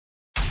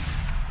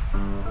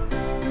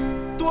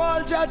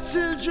Jah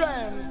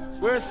children,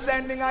 we're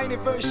sending a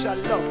universal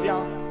love,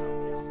 yeah.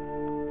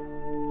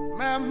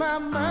 When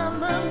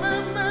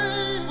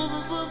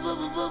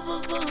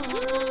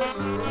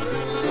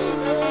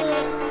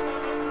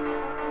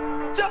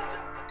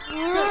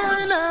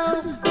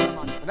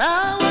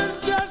I was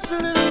just a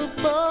little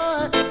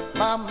boy,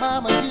 my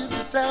mama used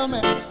to tell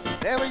me,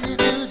 whatever you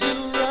do,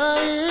 do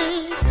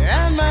right.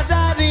 And my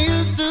daddy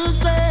used to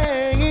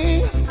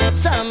say,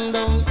 son,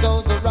 don't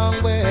go the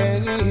wrong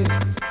way.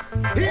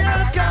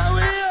 He'll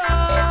carry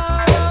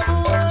all of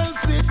world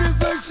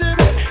citizenship,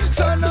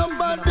 so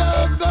nobody go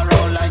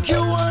around like you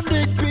want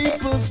the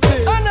people's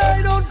spirit. And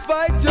I don't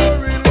fight your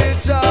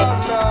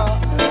religion,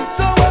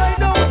 so I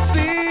don't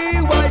see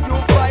why you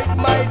fight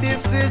my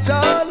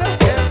decision.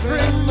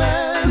 Every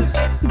man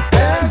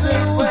has a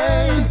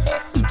way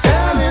to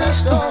tell his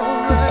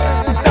story.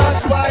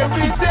 That's why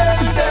we tell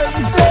them,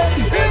 say,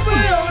 if we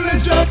only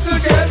join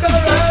together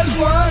as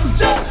one,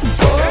 just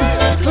for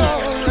the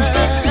story.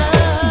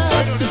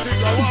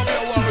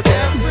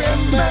 Every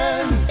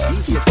man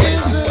is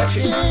a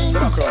king,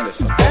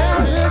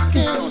 has his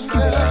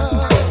kingdom.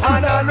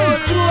 And I know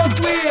joke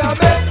we are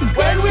made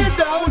when we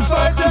don't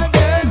fight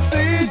against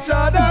each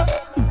other.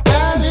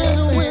 That is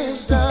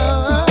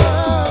wisdom.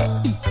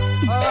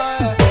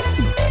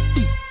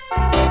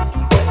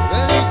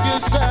 Well, if you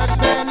search,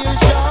 then you're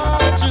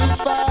sure to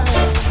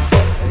find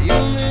a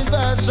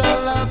universal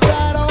love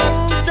right on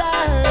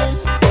time.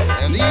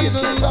 And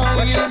even though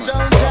you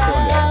don't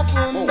have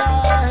to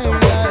die,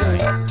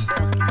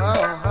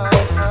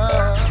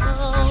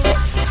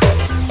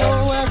 no,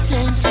 I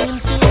can't seem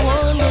to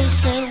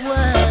understand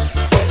why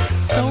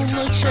so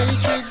much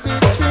hatred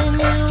between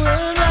you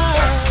and I.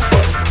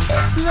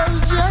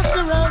 Love's just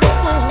around the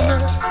corner,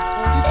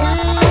 won't you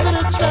give it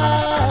a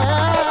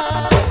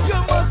try? You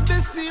must be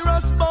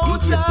serious about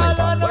that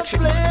and not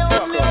play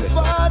only a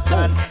part.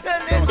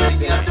 Anything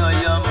you do,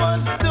 you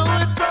must do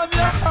it from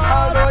your heart.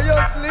 Although you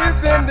sleep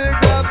in the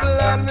gravel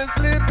and me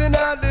sleeping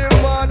on the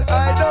mud, I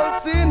don't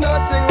see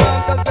nothing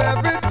wrong, 'cause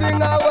everything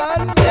I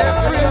want.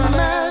 Every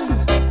man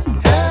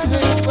has a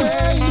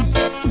way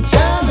to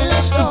tell his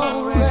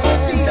story.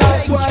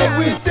 That's why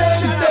we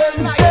tell them,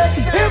 say,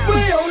 if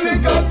we only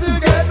come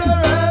together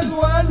as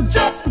one,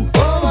 just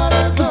for what a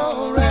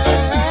glory.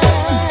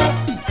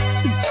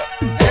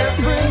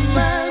 Every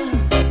man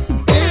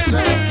is a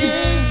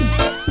king,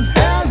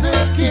 has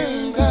his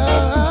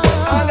kingdom.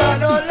 And I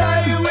don't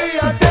lie, we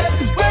are dead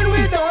when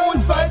we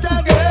don't fight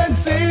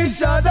against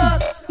each other.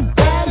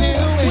 That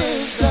is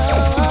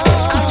wisdom.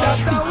 And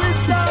that's how we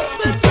start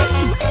with you.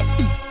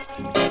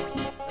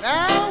 When I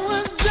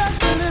was just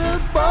a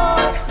little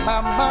boy, my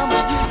mama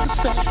used to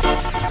say,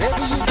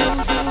 whatever you do,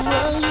 do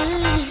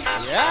right.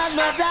 Yeah, and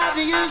my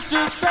daddy used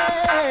to say,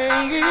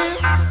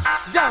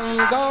 don't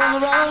go the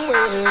wrong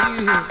way.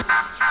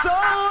 So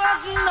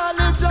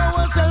acknowledge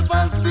ourselves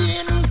as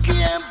being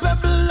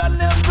capable,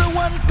 and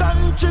everyone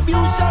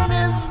contribution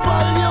is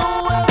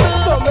valuable.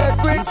 So make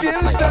we kill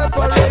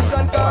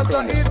separation, 'cause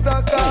on it a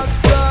cause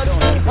grudge.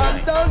 And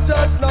don't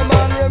judge no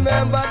man,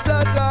 remember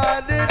judge all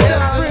the judge.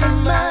 Every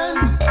man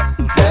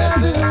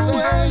has his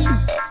way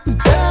to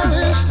tell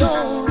his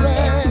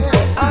story.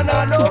 And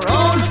I know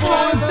rule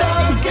for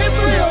that, if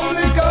we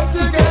only come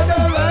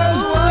together as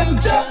one,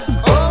 just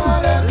all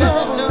the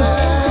glory.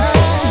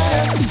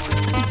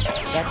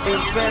 That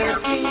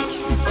Israel's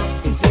king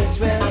is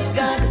Israel's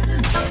God,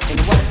 and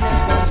what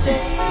does God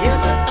say?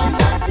 Yes, I'm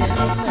not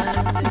demanding.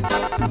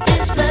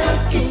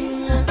 Israel's king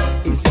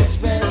is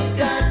Israel's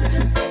God,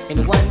 and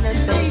what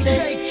does God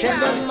say? Tell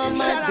them I'm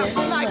not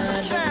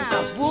demanding.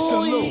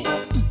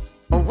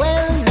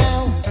 Well,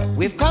 now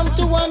we've come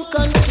to one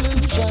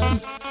conclusion: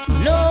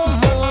 no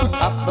more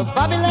of the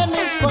Babylon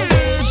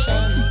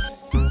inspiration.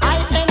 I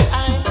and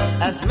I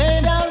has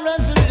made our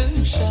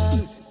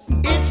resolution.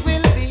 It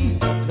will be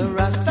the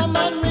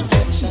Rastaman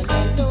redemption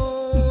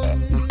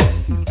alone.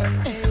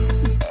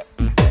 Hey.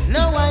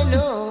 Now I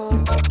know,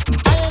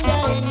 I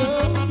know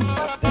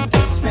that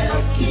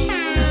Israel's king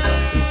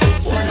is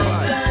Israel's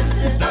God.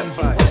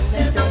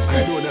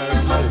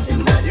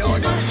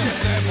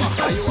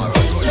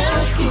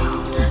 Israel's king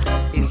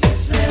is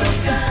Israel's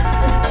God,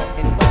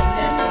 and what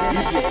does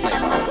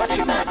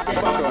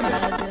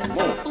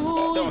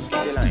Don't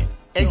skip the line.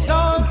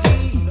 exalt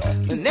thee,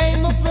 the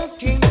name of the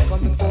King,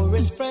 come before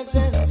his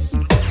presence.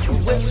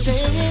 We're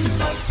singing,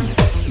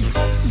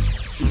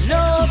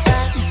 know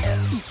that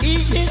he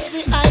is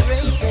the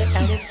irate,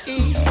 and it's he,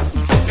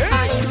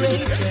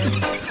 irateous.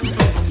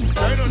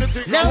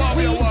 Now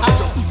we are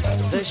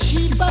the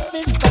sheep of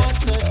his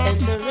pastors,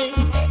 entering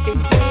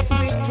his gate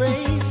with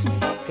praise,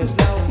 'cause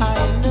now I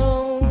know,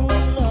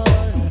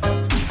 Lord,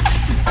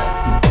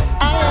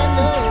 I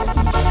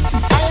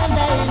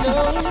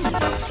know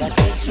that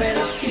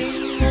Israel's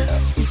king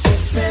is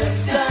Israel's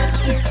God,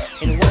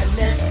 and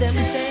oneness them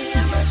say,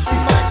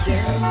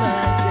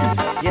 mad.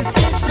 Yes,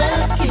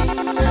 Israel's king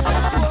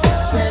is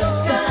Israel's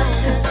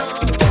God,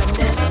 and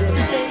oneness them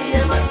say,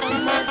 yes,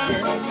 mad.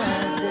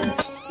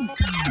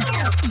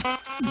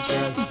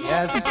 Just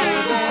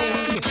yesterday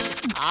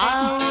I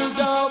was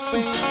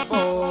hoping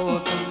for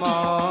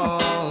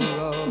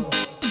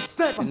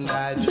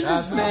I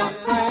just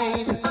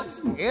prayed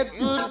it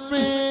would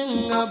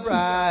bring a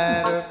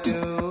brighter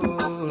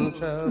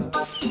future.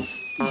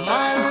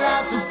 My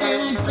life has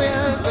been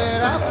filled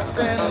with ups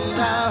and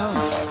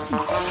downs.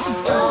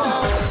 Oh,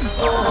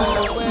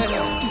 well,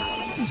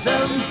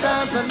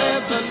 sometimes I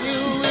never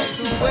knew which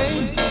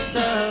way to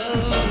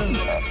turn.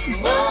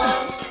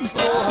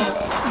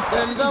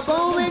 When the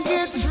going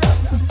gets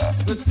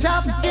rough, the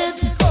tough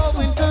gets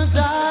going, 'cause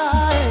I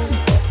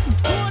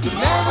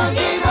never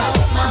gave up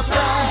my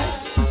pride,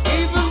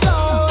 even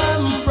though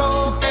I'm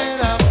broken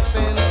up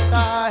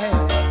inside.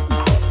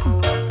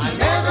 I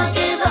never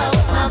gave up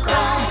my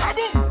pride,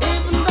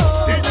 even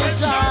though they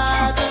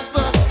tried to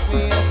push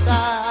me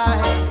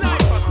aside.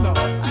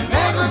 I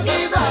never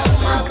gave up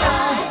my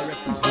pride.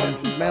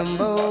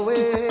 Remember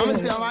when I'm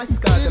see how I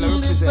Scott and I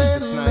represent the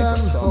sniper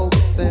song.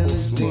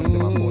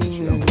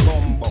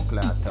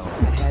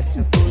 I had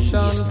to push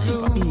on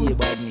through,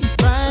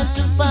 trying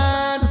to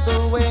find the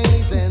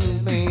ways and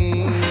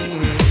means.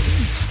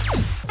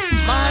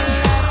 My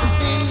life has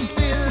been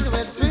filled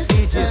with twists.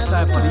 DJ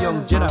style for the young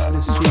GENNA for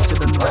the streets of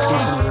the North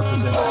East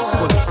represent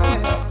full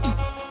skin.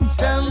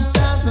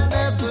 Sometimes I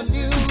never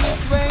knew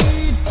which way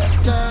to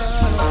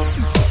turn.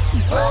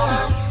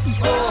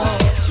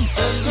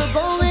 When the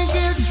going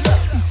gets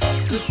rough,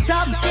 the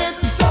top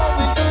gets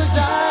going, 'cause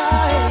I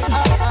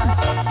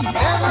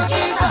never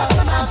give up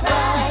my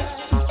pride,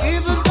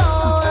 even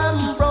though I'm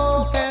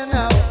broken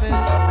up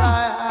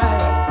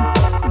inside.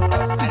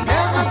 I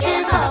never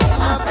give up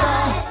my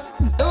pride,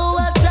 though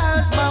at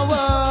times my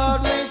world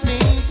may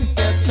seem to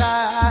get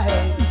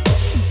tired.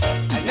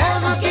 I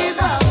never give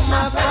up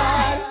my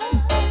pride.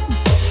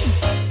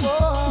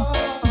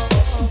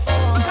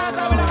 Because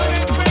I will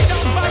always break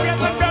down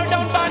barriers and burn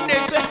down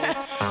bandits.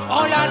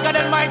 Oh Lord God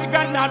Almighty,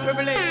 grant me all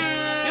privilege.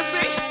 You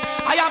see,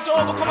 I have to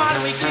overcome all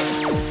the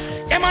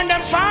wicked. Them and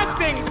them false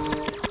things.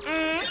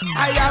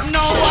 I have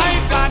no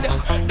white God.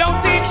 Don't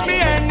teach me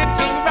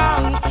anything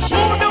wrong.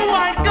 Who the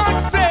white God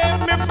save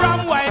me from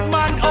white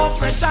man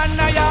oppression?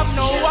 I have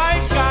no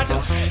white God.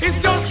 It's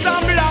just a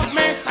black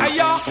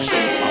messiah.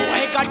 Oh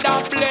my God,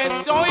 that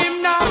bless. So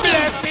him not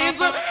blesses.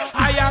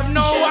 I have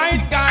no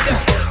white God.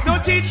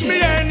 Don't teach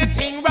me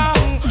anything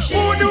wrong.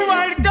 Who the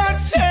white God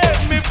save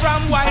me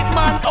from white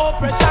man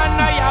oppression?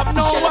 I have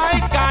no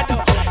white God.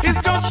 It's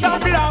just a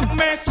black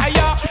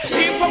messiah.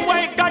 If a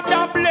white God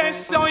that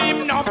bless, so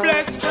him not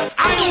bless.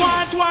 I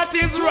want what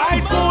is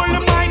rightful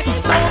mine,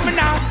 so me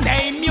now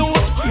stay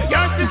mute.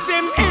 Your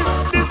system is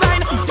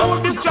designed to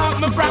distract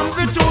me from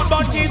the truth,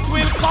 but it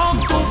will come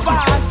to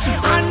pass.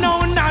 I know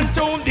not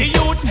to the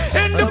youth.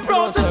 In the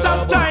process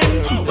of time,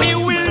 we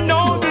will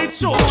know the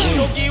truth.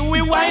 To give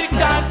we white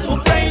God to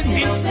praise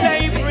in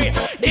slavery.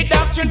 The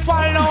doctrine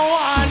follow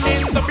on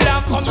in the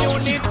black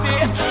community.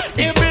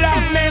 The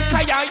black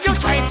messiah you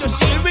try to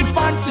shield with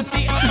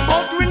fantasy,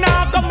 but we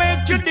not gonna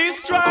make you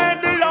destroy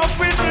the love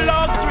with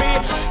luxury.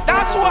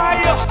 That's why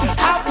you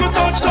have to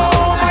touch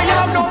home. I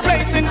have no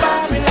place in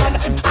Babylon.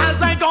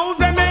 As I go,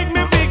 they make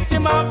me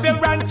victim of their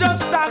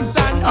unjust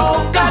action.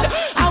 Oh God,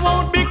 I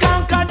won't be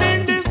conquered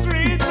in this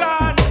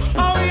region.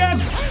 Oh yes,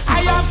 I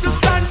have to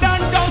stand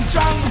and go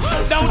strong.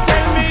 Don't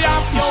tell me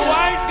of your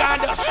white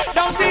God.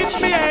 Don't teach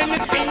me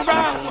anything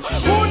wrong.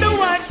 Who the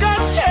white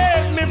God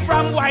save me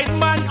from white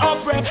man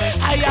oppress?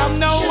 I have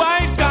no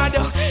white God.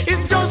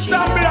 It's just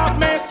a black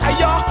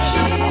messiah.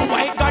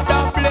 White God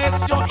that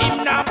bless you,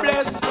 him not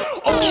bless.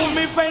 Oh,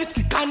 me face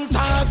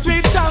contact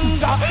with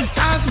anger.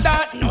 Can't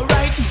start no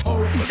right.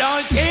 Oh, with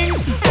all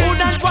things. Who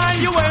that why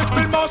you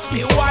will must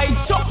be white.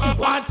 So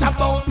what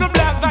about the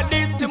black that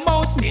did the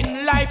most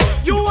in life?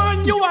 You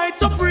want your white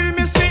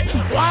supremacy.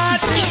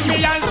 Watching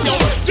me as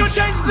you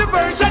change the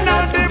version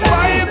of the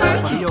Bible.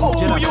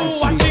 Oh, you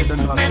watch it.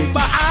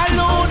 Remember, I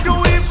know the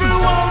evil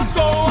won't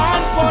go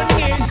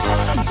unpunished.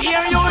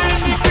 Hear you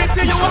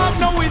iniquity, you have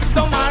no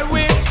wisdom or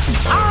wit.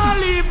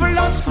 All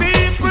evilous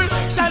people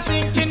shall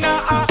sink in a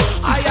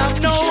I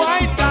have no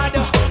white God.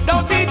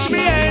 Don't teach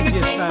me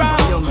anything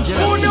wrong.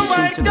 Who the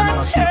white God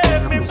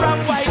save me from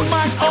white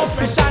man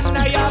oppression?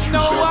 I have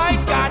no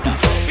white God.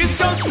 It's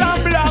just a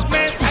black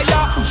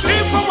messiah.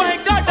 If a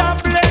white God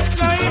that bless,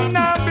 no him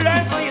not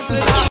bless his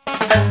love.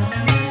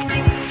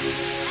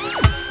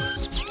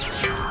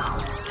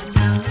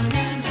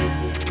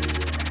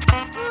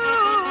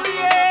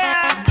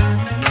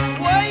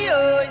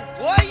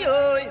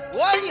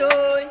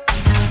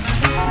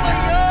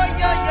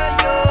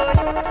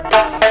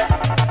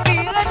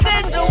 Feel it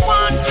in the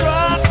one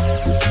drop,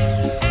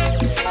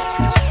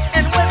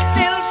 and we're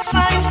still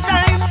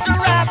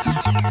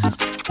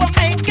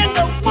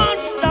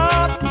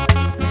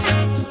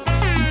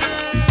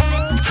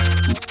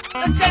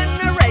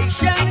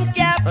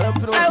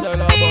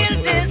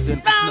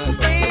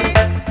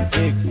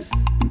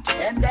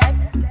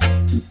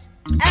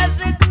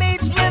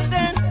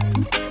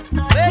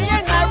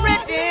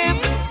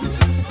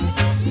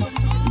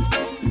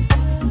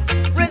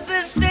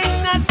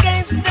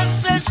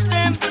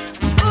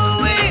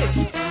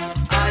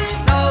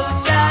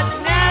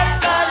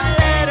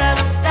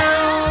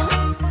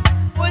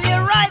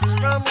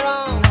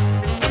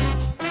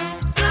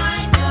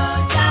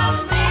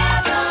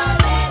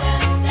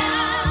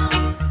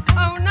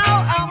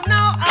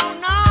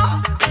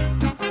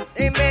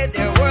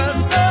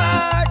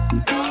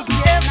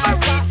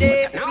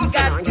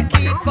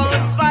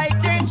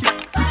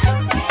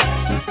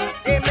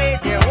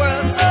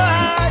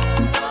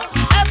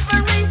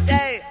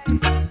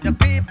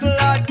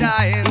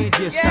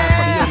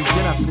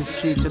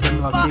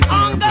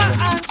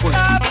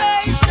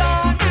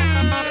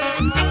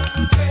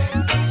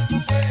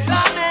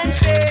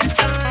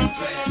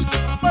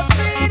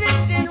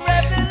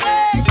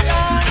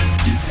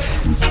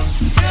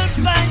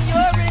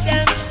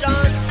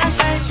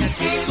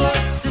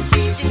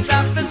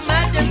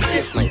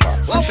sniper.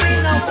 What we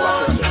know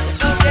want,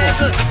 no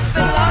devil,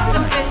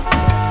 philosophy.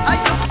 Are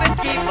you fit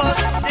keep us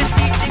the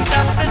teachings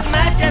of His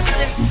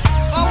Majesty?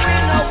 What we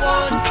know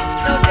want,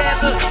 no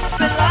devil,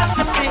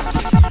 philosophy.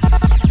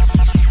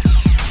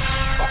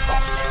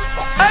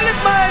 I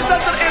lift my eyes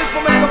unto the hills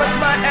from whence cometh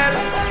my help.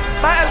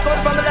 My help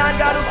comes from the Lord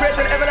God who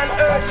created heaven and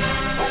earth.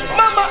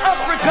 Mama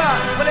Africa,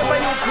 whenever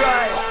you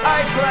cry, I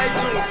cry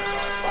too.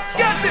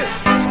 Get this.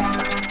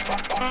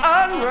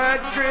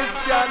 Unread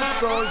Christian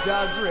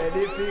soldiers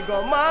ready to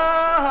go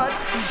march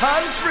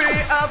and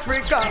free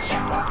Africa.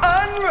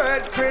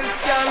 Unread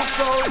Christian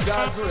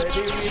soldiers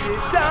ready with the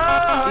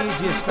charge.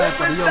 DJ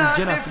Sniper, the young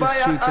GENNA for the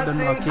streets of the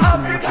North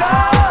Africa,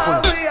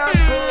 we are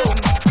home.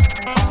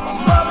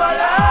 Mama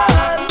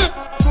land,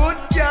 good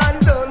can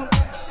done.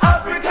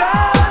 Africa,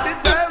 the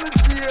time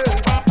is here.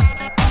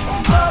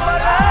 Mama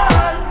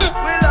land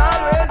will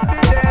always be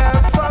there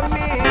for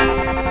me.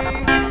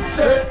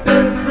 Set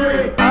them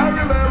free. I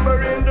remember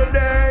in the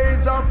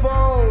days of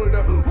old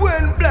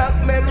when black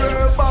men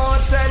were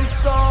bought and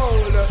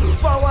sold.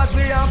 For what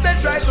we have, they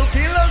try to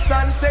kill us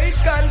and take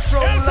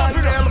control of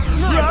them.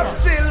 Rock,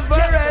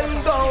 silver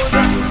and gold.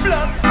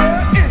 Bloods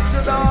were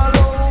issued all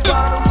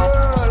over the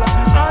world.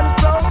 And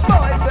some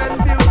boys and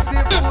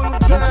beautiful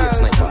girls.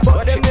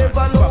 But they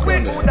never know we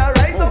could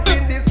rise up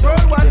in this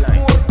world once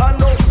more. And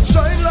now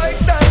shine like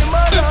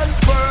diamond and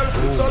pearl.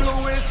 So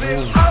Louis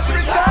in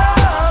Africa,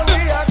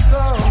 we are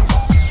come.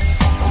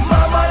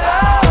 Mama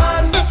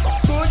land,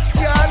 good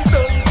can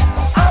do.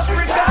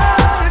 Africa,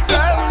 the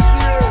time is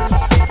here.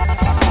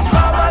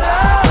 Mama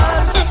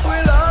land,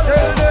 will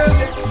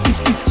always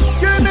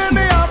give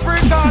me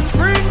African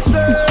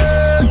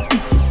princess.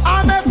 I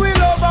make we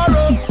love her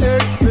up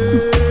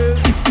exes.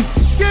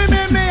 Give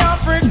me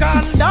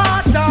African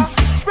daughter.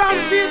 From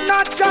she's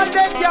natural,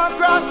 they can't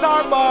cross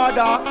our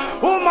border.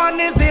 Woman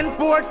is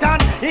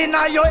important in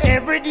your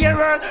everyday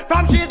world.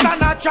 From she's a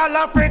natural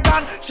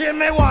African, she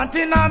me want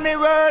in a me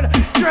world.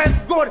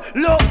 Dress good,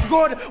 look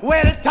good,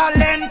 well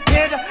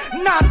talented.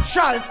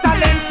 Natural,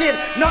 talented,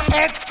 no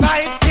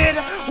excited.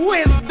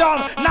 Wisdom,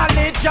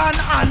 knowledge and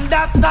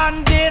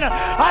understanding.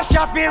 A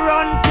shappy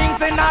run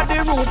things in a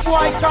the roof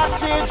boy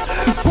cottage.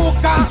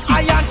 Cook and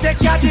iron take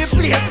care the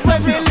place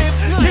where we live.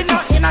 She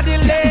not in a the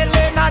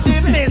lane, a the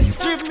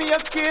mischief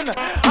making.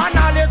 And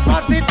all it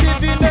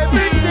positive in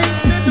everything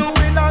she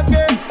doing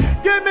again.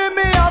 Give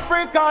me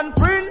African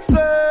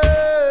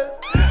princess.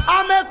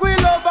 I make we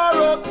love her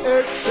up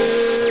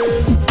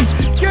exes.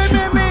 Give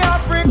me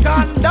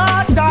African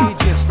daughter.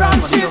 From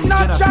she's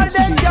natural,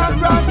 they can't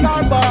cross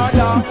our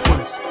border.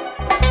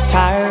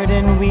 Tired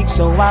and weak,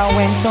 so I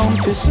went home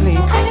to sleep.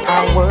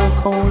 I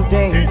work all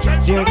day,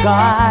 dear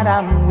God,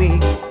 I'm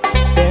weak.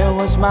 There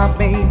was my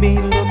baby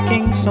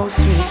looking so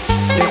sweet,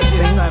 just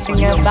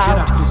thinking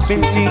about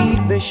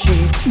beneath the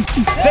sheet.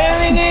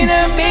 Staring in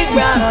her big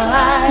brown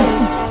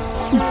eyes.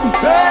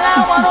 Girl, I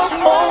wanna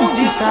hold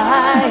you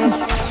tight.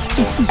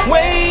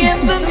 Way in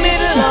the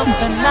middle of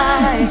the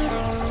night.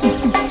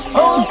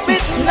 Hope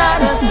it's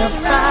not a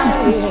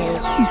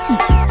surprise.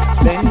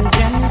 Then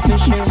gently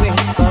she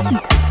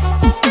whispered,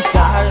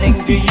 darling,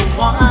 do you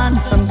want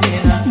some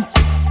dinner?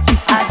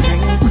 I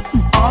drink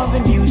all the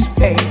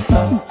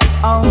newspaper.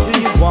 Or do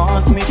you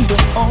want me to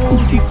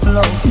hold you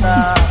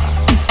closer?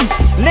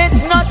 Let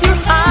not your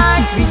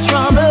eyes be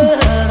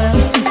troubled.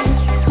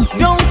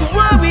 Don't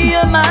worry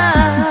your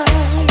mind.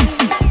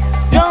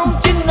 Don't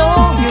you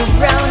know your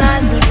brown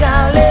eyes are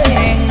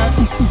darling?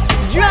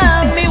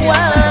 Drive me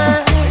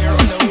wild.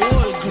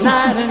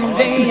 Night and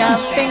day I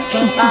think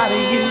about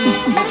you,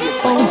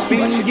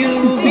 hoping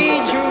you'll be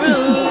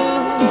true.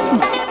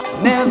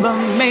 Never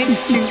make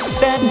you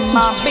sad,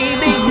 my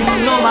baby. You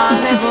know I'll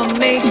never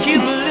make you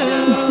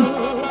blue.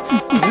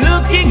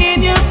 Looking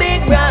in your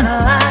big brown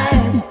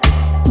eyes,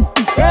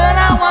 girl,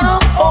 I wanna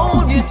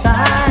hold you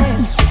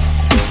tight.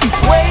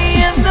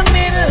 Way in the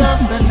middle of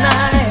the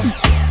night.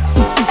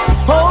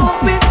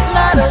 Hope it's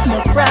not a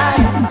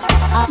surprise.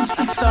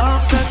 I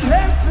talk to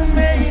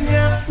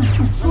Pennsylvania,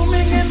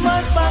 swimming in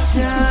my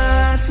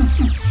backyard.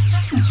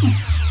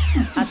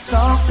 I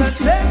talk to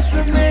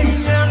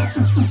Pennsylvania,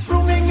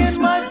 swimming in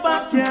my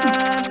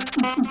backyard.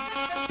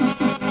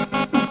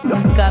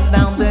 Just cut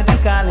down the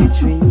cali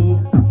tree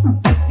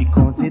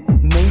because it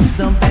makes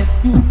the best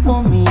food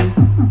for me.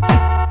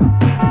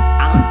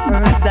 I've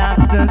heard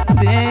doctors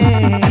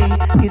say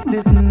it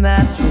is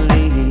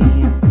naturally.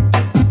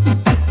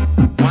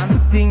 One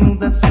thing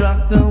the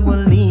structure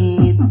will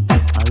need a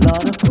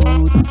lot of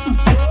food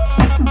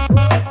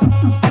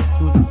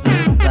to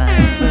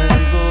survive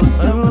and go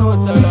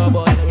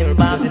through in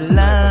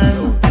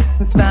Babylon,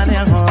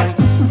 standing high.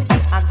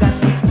 I got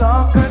the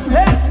soccer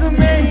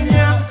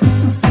Pennsylvania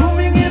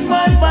swimming in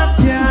my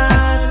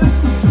backyard.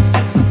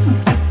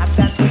 I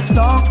got the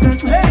soccer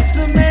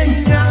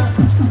Pennsylvania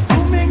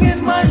swimming in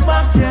my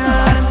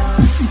backyard.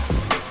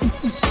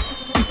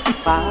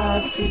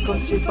 Pass the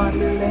country on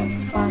the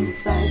left hand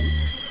side.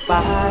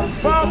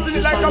 Passing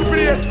it like a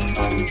blade.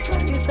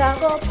 It's a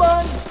go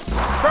burn.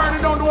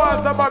 Burning down the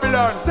walls of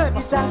Babylon.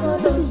 It's a go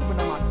do.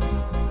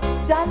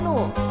 Jano.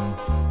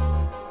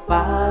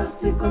 Pass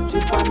the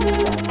country on the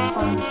left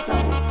hand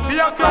side.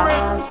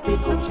 Pass the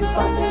country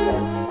on the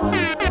left hand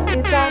side.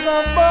 It's a go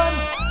fun.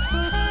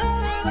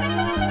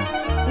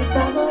 It's a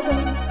go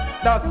fun.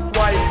 That's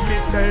why me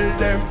tell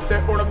them,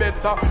 say, on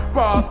better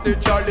pass the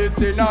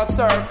chalice in a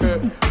circle.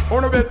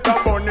 On better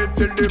money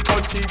till the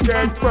country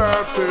get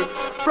purple.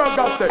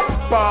 Frogger say,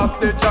 pass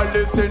the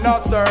chalice in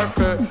a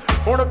circle.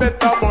 On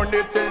better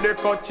money till the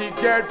country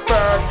get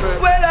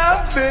purple. Well,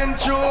 I've been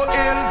through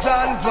hills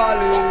and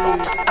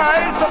valleys.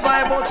 I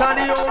survive out of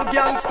the old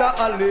gangster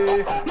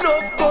alley. No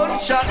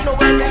gunshot, no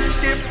way me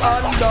skip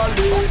and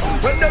dolly.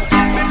 When they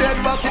kill me dead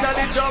back in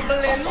the jungle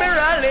in me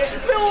rally,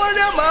 me want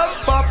them up,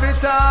 pop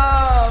it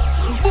off.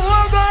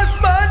 Bogus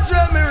man,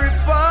 try me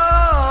rip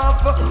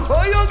off.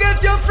 Oh, you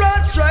get your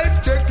flat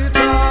stripe, take it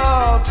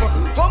off.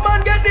 Come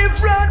and get the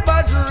flat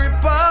badge,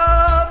 rip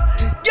off.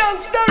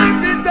 Youngster,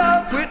 rip it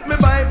off with me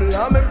Bible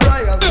and me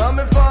prayers and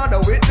me father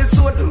with the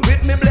sword,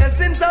 with me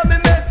blessings and me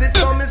message.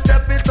 So me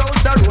step it out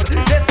the road.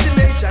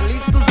 Destination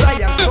leads to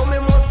Zion, so me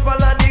must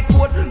follow the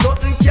code.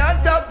 Nothing can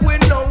top we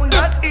know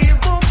that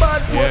evil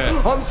bad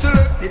word. I'm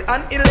selected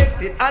and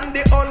elected and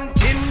the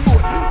hunting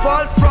boat.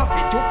 False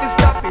prophet, you fi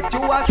stop it,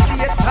 you a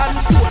Satan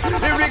code.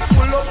 Lyrics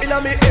full up in a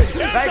me head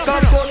like a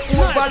gun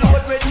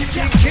overload. When you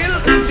kill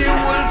the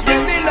wolf,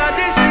 them in a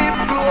the sheep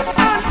cloth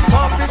and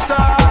pop it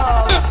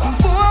off.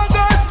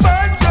 Bogus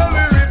man, show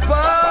me rip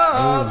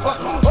off.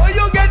 Oh,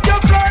 you get your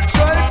blood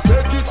stripe,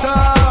 take it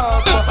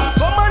off.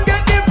 Come and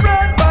get the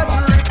blood bad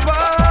rip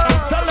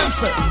off. Tell them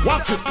say,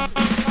 watch it.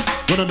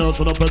 When a nurse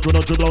on a pet, when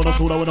a dribble on a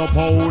soda, when a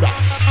powder.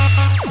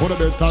 When a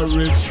better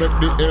respect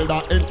the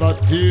elder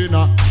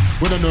entertainer.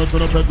 When a nurse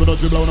on a pet, when a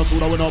dribble on a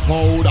soda, when a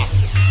powder.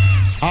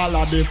 All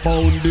of the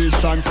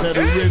foundation said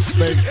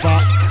respect for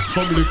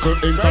some little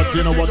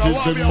entertainer. What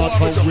is the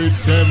matter with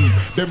them?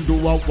 Them do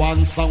a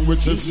one song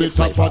which is lit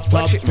up a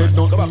top 10.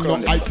 Nothing no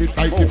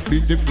IT,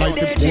 fleet, flight,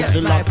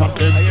 pussy like a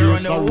them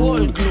here's a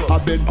rule. I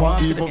been for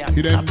evil,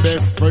 he them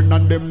best friend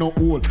and them no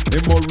old.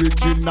 Them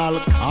original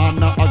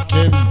corner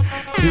again.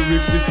 Here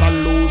is the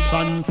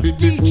solution for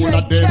the whole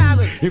of them.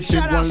 If they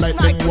want like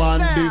them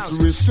want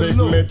disrespect,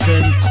 let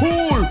them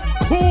cool.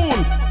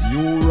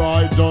 You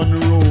ride on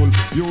roll.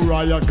 You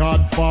are a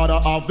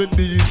godfather of the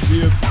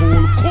DJ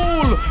school.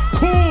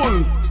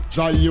 Cool.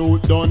 Jai you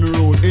done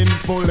roll.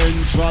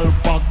 Influential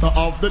factor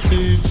of the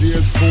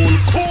DJ school.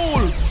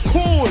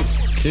 Cool.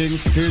 King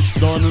Stitch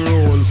done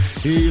roll.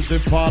 He's a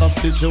father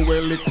Stitch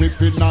well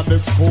equipped in at the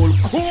school.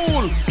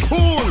 Cool.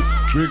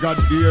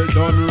 Brigadier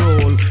done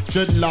roll.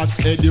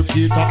 Dreadlocks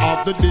educator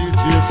of the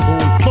DJ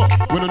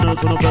school. When a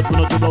nurse on a bed,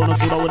 when a dribble on a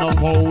soda, when a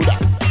powder.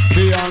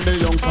 They are the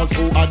youngsters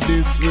who are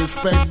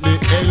disrespect the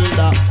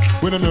elder.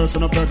 When a nurse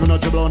on a bed, when a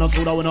dribble on a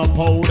soda, when a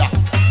powder.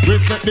 We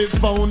set the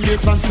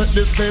foundation, set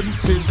the step,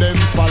 feed them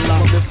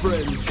follow the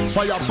friend.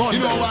 Fire burn. You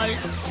know why?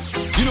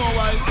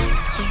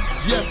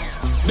 Yes,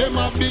 them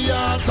have the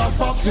heart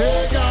of a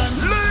pagan.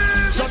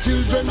 The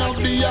children have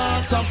the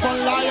heart of a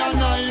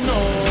lion, I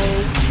know.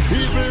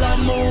 Evil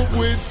and move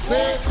with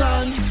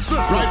Satan.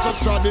 Righteous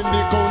treading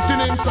the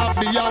countenance of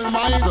the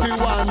Almighty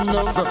One.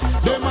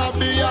 Them have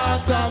the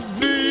heart of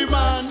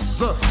demons.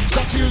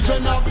 The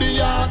children have the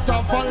heart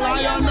of a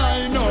lion,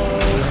 I know.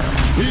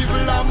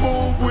 Evil and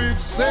move with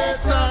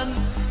Satan.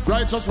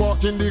 Righteous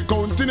walk in the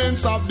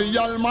countenance of the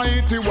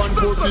Almighty One.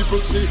 Good people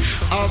see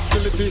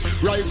hostility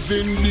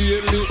rising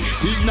daily.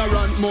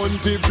 Ignorant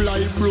multiply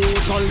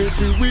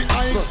brutality. We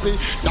I see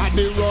that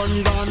they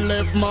run down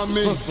left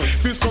mommy.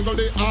 Fi struggle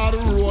the hard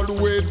road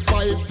with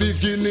fight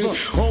beginning.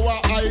 Our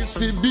I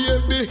see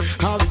baby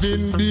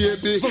having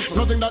baby.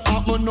 Nothing that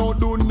happen now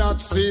do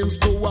not seems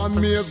to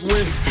amaze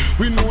we.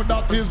 We know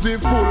that is the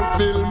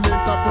fulfillment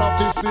of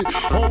prophecy.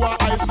 Our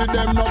I see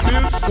them no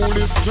build school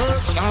is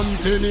church and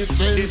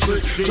penitentiary.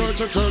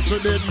 Church,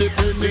 dead the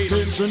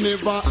penitentiary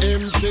never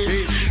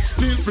empty.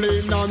 Still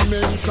playing a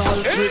mental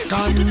trick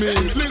on me.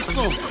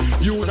 Listen,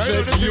 you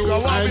check you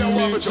and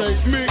me check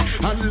me,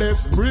 and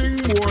let's bring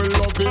more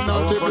love in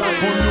the black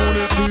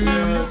community.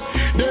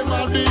 Them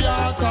have the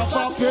heart of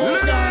a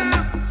pagan.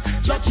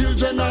 The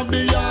children have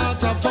the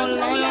heart of a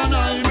lion,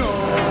 I know.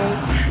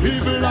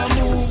 Evil a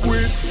move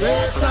with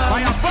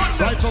Satan.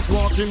 Righteous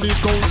walk in the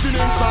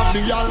countenance of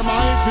the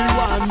Almighty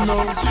One.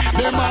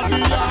 Them have the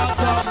heart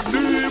of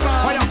demons.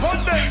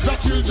 The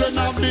children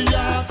have the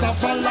heart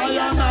of a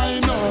lion, I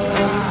know.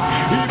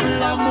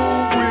 Evil a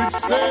move with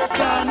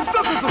Satan.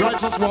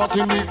 Righteous walk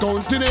in the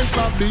countenance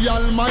of the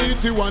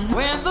Almighty One.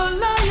 When the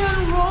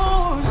lion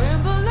roars,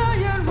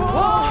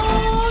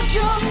 oh,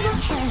 jungle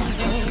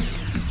trembles.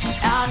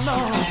 I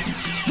know,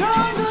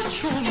 jungle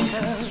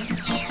trembles.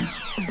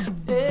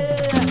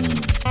 Yeah.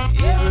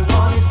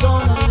 Everyone is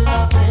gonna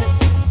love this.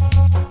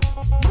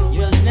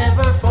 You'll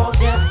never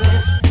forget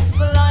this.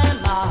 The lion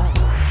life,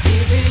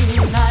 giving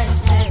you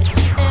niceness,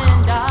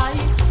 and I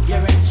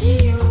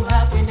guarantee you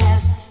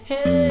happiness.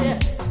 Hey,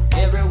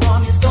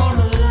 everyone is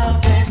gonna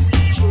love this.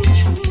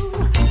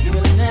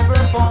 You'll never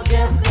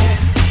forget this.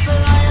 The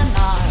lion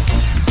life,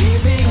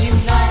 giving you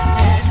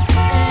niceness,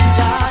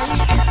 and I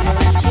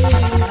guarantee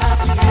you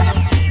happiness.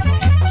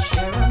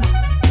 Sharon,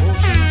 oh,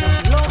 she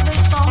just loved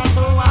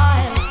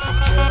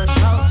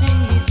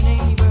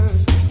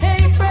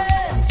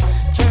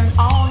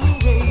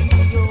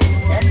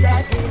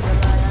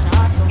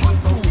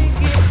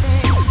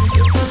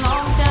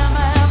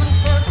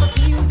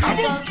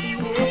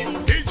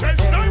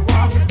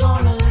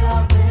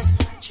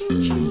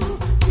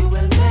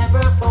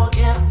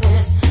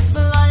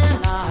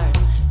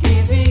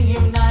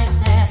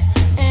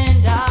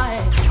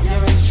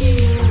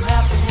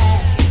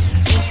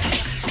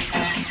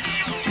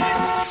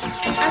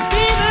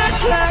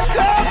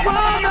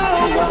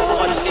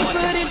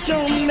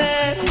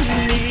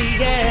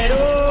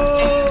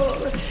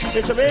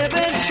It's a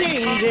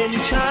ever-changing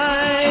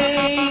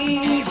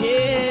times,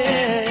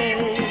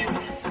 yeah.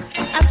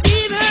 I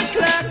see the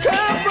clock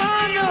up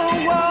on the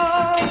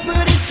wall,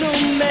 but it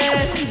don't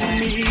matter to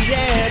me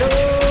at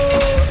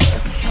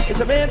all. It's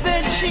a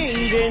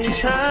ever-changing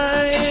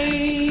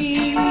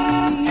time,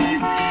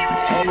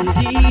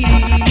 indeed.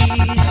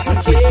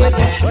 It's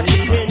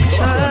ever-changing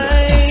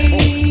time.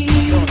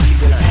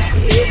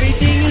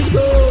 Everything is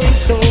going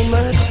so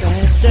much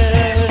faster.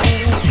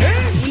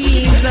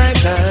 Seems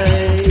like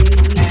I'm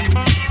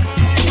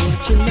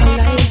watching my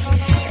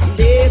life and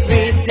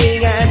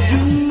everything I do.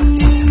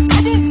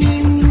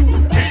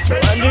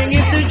 Wondering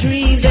if the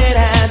dream that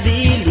I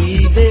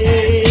believe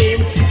in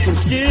can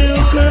still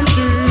come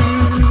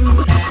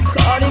true.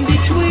 Caught in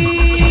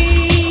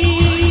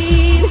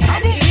between,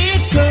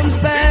 it comes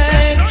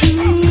back to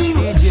me.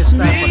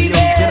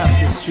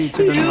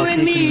 You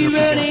and me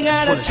running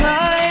out of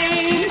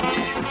time.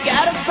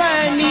 Gotta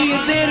find me a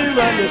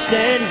better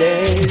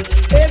understanding.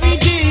 Every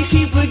day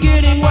keep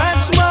forgetting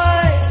what's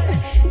mine.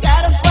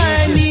 Gotta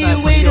find me a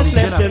way to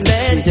bless the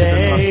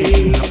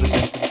mandate.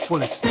 You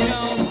know,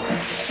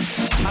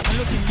 I can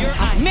look in your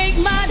eyes. Make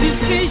my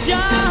decision.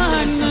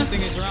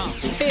 Something is wrong.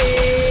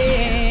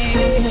 Hey,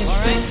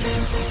 alright?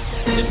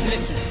 Just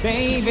listen,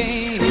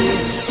 baby.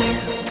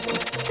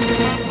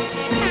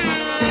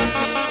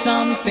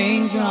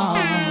 Something's wrong.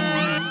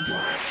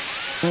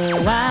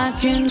 Oh, I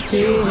can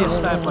tell. Just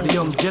like for the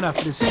young GENNA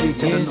for the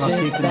streets and not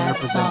taking and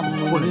representing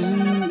the fullest.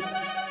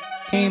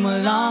 Came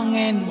along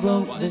and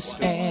broke the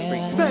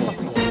spell.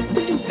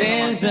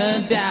 There's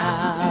a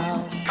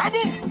doubt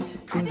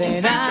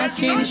that I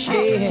can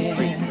share.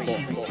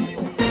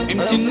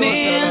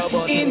 Emptiness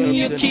in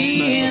your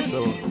kiss,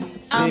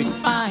 I'm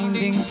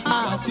finding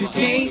hard to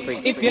take.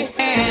 If you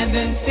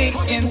hadn't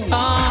second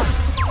thought,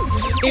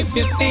 if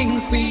you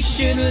think we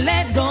should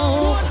let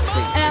go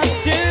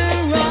after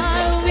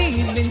all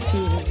we've been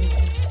through,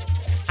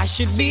 I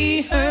should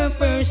be her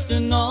first to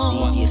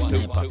know.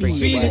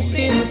 Sweetest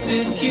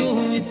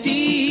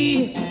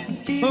insecurity,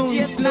 oh,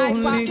 it's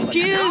slowly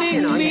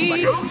killing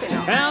me.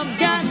 I've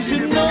got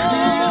to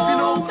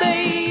know,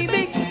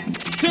 baby,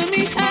 tell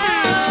me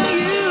how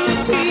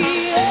you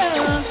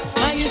feel.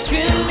 Are you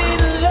still in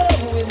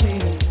love with me?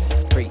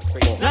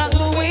 Like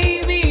the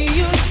way we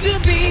used to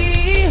be,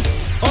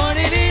 or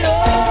did it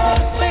all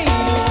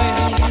fade away?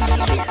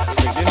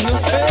 In the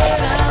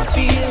hurt I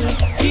feel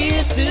is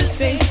here to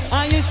stay.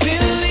 Are you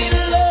still in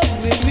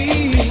love with me?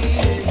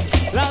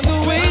 Like the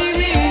way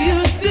we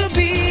used to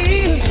be,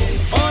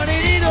 or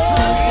did it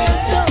all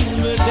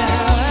tumble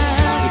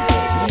down?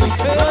 In the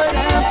hurt I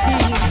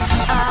feel,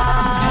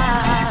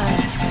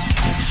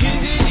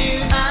 sugar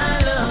dear, I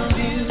love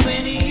you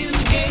when you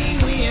gave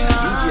me your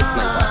heart. DJ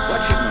Sniper,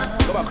 watch it, man.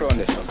 Go back around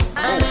this one. I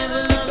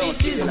never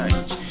loved you too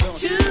much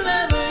to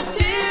ever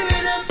tear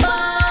it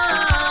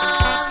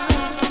apart.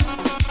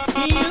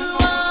 You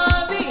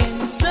are the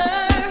answer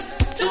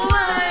to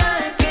why I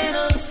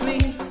cannot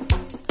sleep.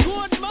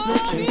 Good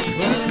morning.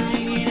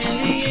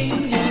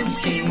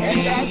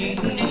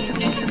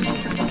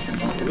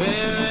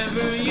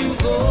 Wherever you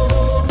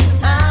go,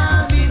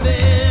 I'll be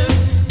there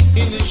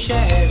in the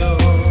shadow.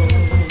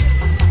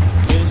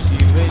 Just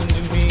you and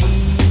me.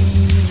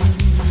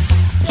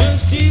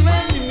 Just you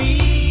and me.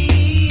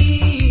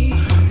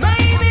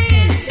 Baby,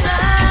 it's time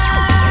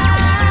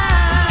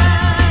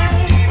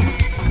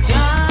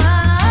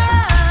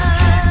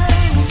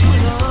for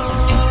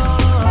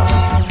love.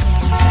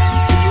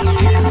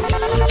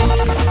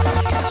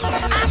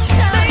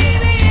 Action.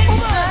 Baby, it's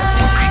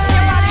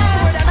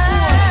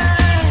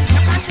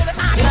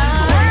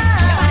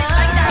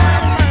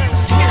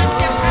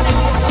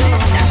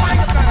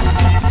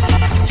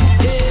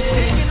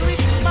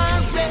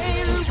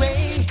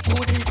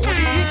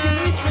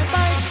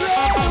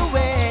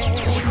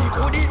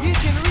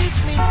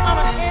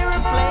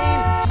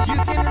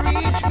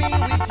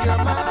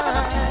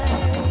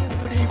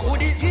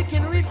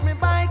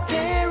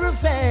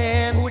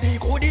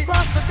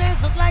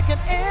like an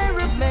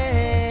Arab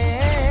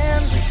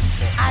man.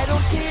 I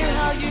don't care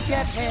how you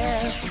get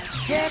there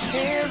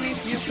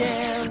if you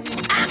can.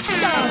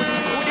 Action!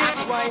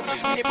 That's why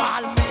the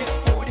ball miss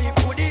goody,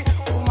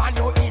 woman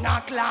you in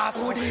a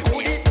class. Goody,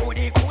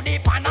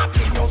 pan up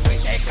in your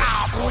feet, take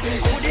off.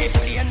 Goody,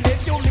 plane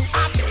let you me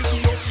a beg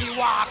you to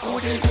walk.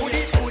 Goody,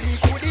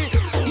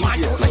 woman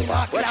you in a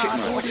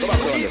class. Goody,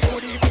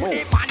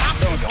 pan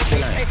up in your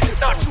feet.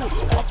 Not you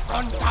up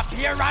front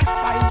appearance,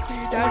 spicy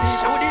daddy.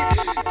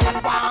 And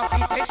one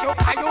feet takes you,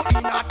 cause you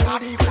in a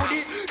goody.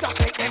 Just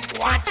make them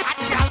go and chat,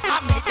 girl,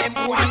 and make them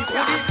goody.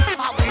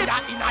 I wear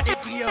that in a the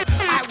deal,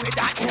 I wear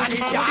that in a the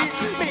yard.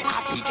 Me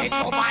happy get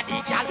your body,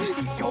 girl, if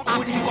you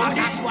goody.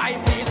 That's why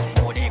miss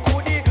goody,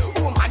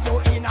 woman you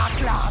in a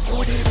class.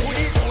 Goody,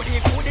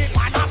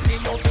 pan up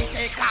in your feet,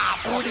 take off.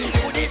 Goody,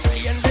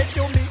 plane let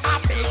you me a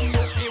beg you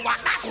to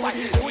walk. That's why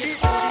goody,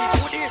 woman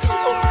you in a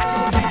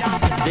class.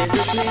 There's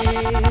a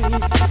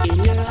place in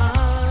your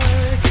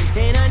heart,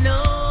 and I know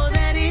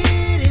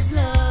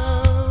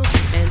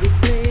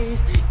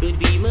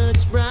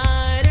much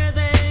brighter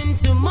than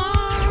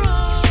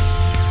tomorrow.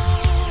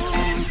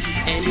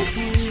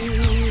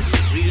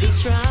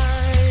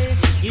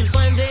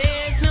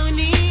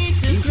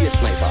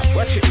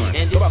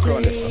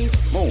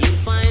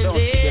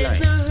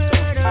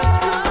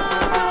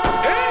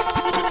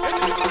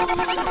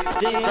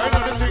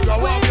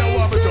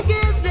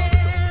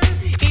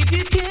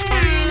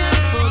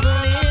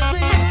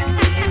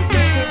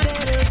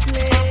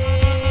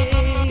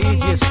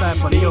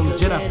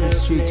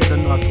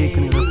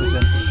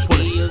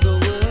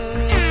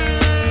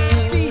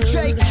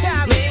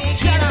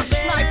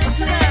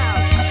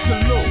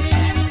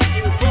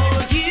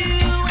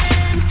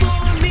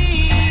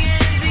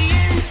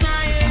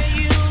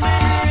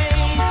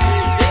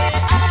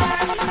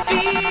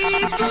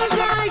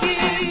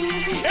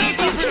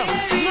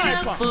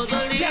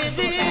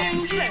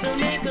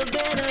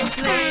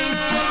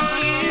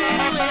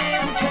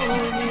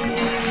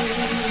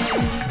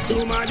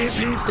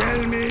 Just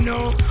tell me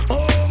no.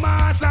 Oh,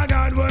 Master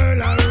God, world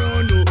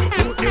around you.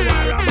 Put the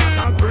war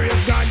back and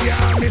praise God,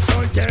 yeah, me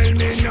son, tell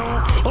me no.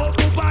 Oh,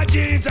 Papa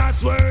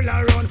Jesus, world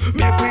around.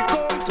 Make we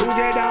come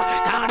together,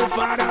 God the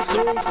Father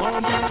soon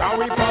come. From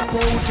we pop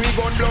out, we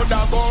gun blood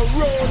a go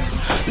run.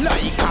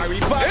 Like a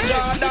river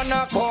Jordan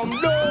a come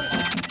down.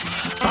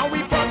 From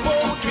we pop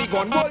out, we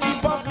gun bully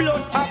pop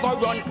blood a go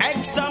run.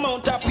 X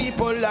amount of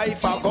people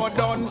life a go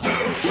done.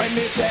 When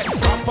me say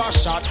papa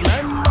shot,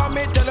 remember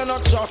me telling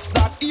not just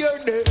that here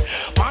day.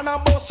 Man a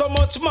bust so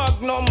much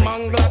magnum,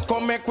 man glad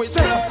come make we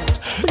splat.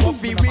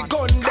 Puffy we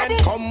gun then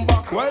come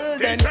back well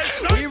then.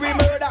 We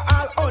murder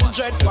all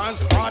 100 one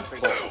spot.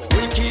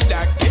 Wicked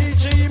that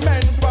KG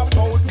men pop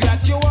out,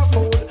 glad you a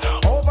fool.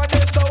 Over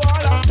there so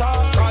all I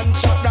talk and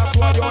shot, that's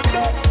why you're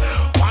dead.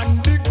 On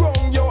the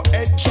ground your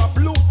head drop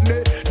look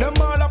there. Them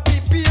all a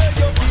PPA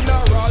your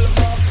funeral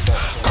box.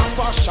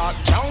 Cover shot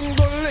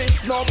jungle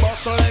is no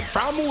bustle head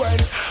from when.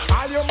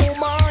 All your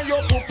mama and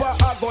your papa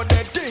a go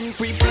the thing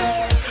we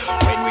play.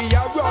 When we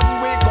a run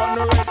we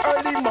gonna red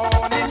early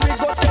morning. We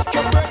go take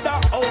your brother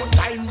out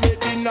time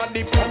waiting at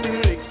the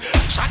public.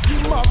 Shot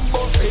him up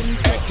bust him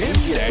head him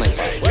dead.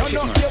 You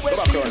know here we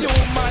see you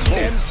man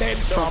them said.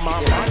 From a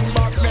man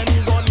back then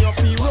gun your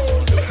feet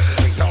roll.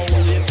 Now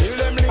we till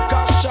them lick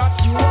a shot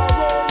you a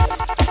roll.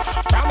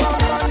 From a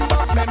man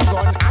back then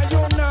gun and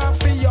you not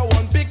feel you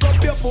one. Pick up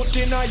your foot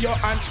in your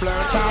hands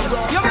flirt and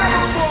run. You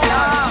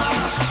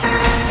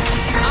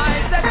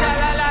I said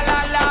la la la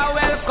la,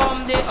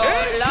 welcome the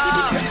old la.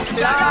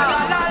 La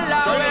la la la,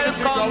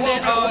 welcome the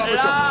old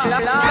la. La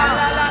la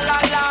la la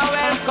la,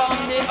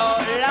 welcome the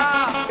old la.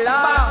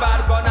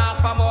 Bad gonna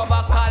from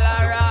over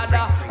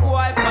Colorado.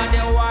 Wipe on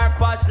the war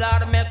pass,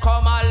 lad, me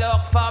come a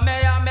look for me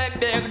and me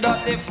big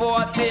dirty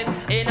 14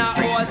 in a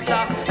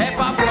holster. If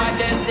a boy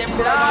this the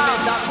problem,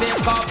 it's a big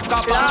cup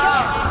scupper.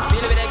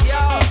 Feel with the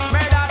girl,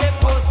 murder the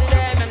pussy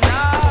them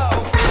now.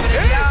 Feel with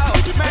the girl,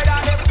 murder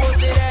the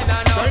pussy them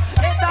now.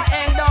 It a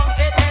hang down,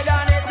 it head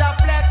and it a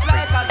flex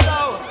like a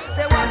sow.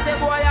 They watch a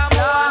boy a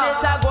move and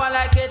it a go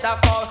like it a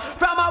fall.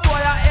 From a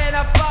boy a in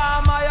a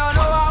farmer, you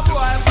know a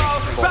boy bow.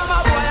 From a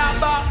boy a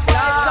back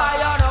fighter,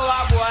 you know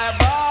a boy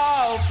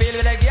bow. Feel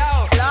with the girl,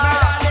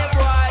 murder the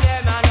boy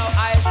them now.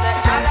 I say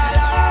la la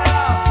la la,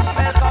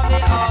 welcome the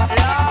old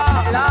la.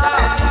 La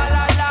la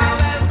la la,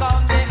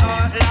 welcome the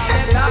old la.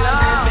 La la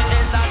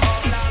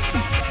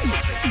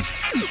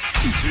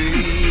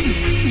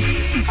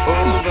Sweep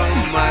over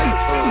my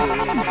soul.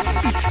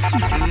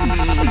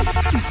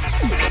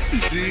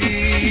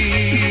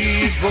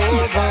 Sweep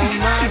over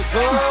my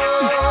soul.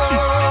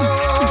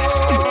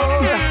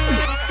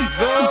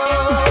 Though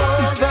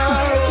the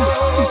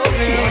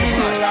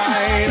rolling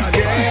light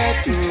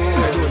gets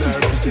through,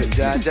 just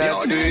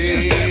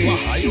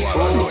sweep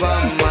over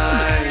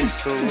my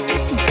soul.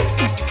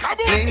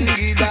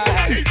 Dingy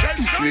die,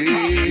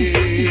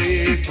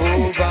 sweep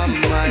over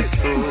my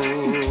soul.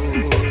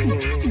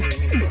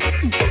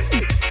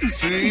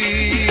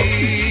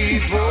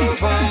 Sweep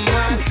over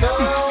my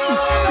soul.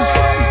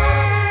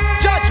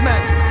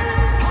 Judgment.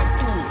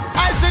 I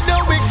said the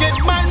wicked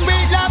man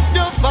will have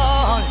to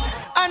fall,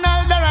 and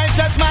all the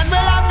righteous man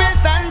will have to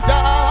stand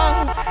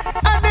tall.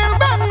 And the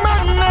wrong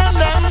man and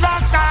them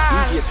back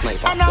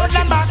and all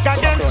them back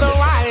against the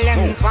wall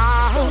and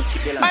fall.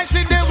 I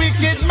said the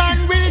wicked man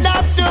will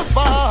have to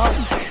fall,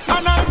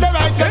 and all the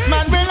righteous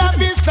man will have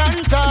to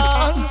stand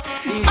tall.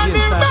 And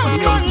the wrong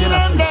man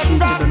and them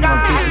back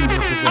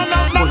and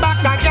all them back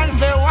against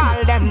the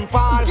wall and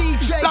fall.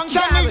 Long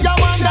time me you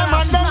want them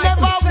and they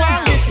never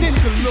want listen.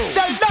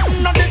 They don't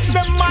know this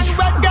the man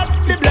will get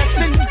the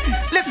blessing.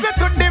 Listen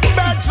to the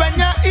birds when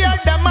you hear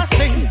them a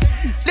sing.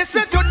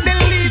 Listen to the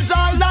leaves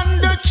all on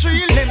the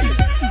tree limb.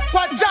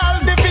 Watch all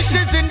the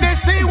fishes in the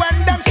sea when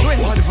them swim.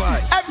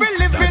 Every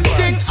living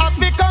thing have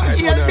become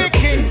heal the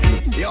king.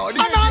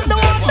 And all the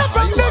water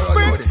from the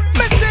spring,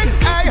 me sing,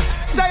 hey.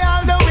 Say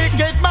all the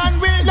wicked man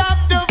will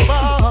have to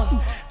fall,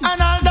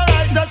 and all the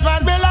righteous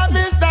man will have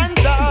his stand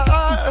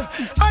tall.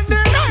 And the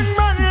wrong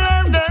man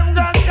them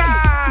got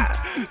car.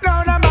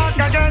 Now them back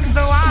against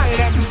the wall.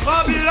 Them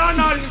Babylon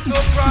all so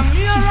from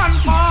near and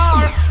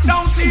far.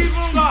 Don't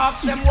even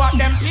ask them what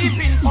them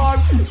peeping for.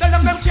 Tell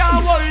them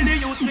can't hold the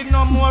youth with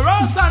no more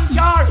us and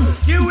car.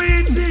 You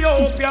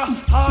Ethiopia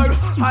or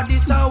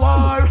Addis a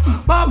war.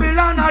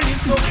 Babylon all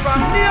so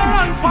from near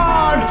and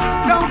far.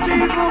 Don't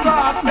even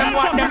ask them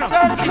what them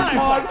searching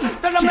for.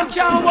 Tell them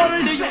can't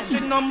hold the youth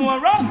with no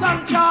more us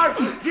and car.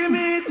 Give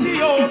me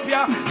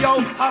Ethiopia,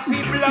 yo,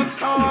 happy black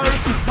star.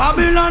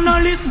 Babylon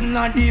all listen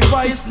and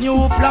devise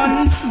new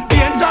plan.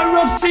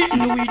 Dangerous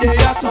sitting we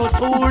there so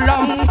too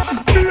long.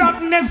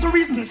 Blackness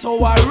reason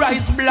so I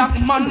rise black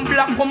man,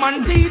 black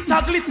woman teeth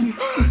a glisten.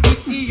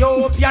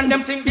 Ethiopian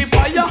them think the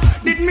fire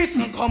did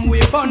missing come we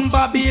burn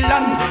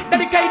Babylon.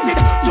 Dedicated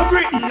to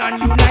Britain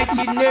and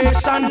United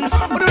Nations.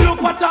 But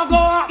look what I go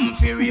happen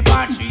for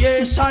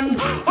repatriation.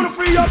 On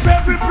free up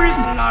every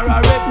prisoner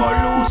a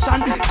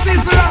revolution.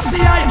 Sizzle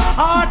I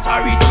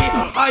authority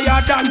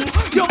higher than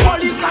Your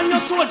police and your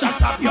soldiers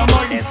stop your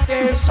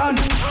molestation.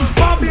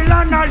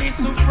 Babylon are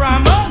listen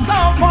from us so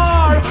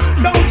far.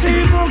 Don't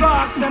even go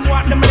ask them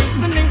what them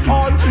listening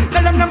for.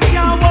 Tell them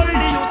can't hold the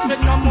youth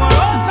with no more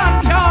us and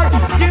car.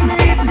 Give me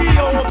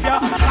Ethiopia,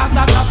 cause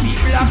that's a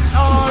people of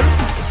soul.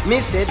 Me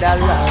say that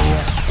long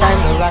time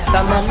the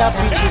Rasta man a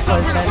preach it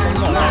culture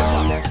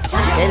long.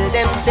 Tell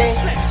them say,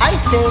 I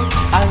say,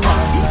 Allah.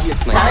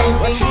 Time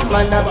the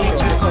man a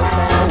preach it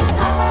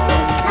culture.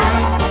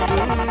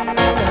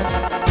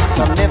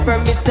 Some never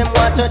miss them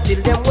water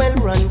till them well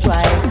run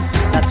dry.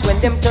 That's when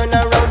them turn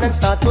around and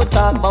start to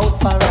talk about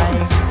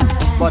Farai.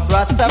 But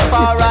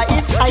Rastafari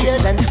is higher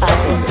than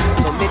high.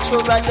 So make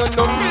sure I don't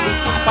know me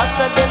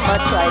faster than my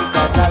try.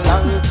 Cause a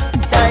long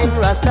time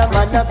Rasta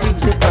man a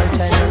preach the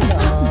culture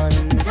long.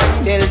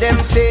 Tell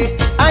them say,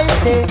 I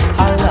say,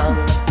 how long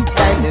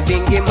time the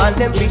Bingy man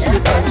them preach the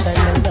culture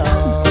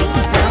long.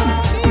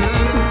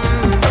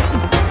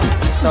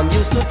 Some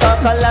used to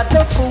talk a lot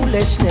of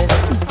foolishness,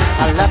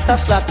 a lot of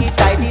slacky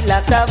tidy,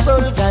 lot of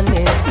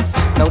vulgarness.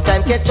 Now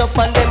time catch up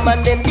on them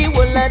and them the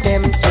whole of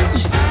them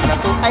switch. And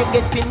so I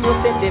get pin you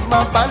say them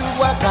a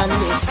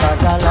bandwagonist.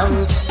 Cause a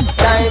long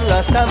time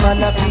Rasta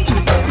man a preach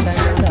the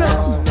culture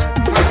long.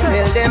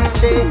 Tell them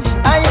say,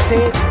 I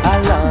say,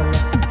 how long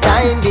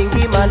time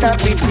Bingy man a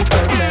preach the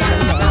culture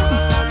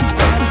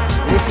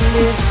long. Listen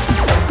this.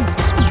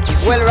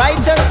 Well,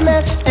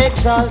 righteousness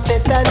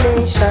exalted a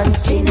nation,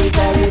 sin is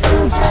a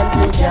reproach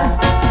unto Jah.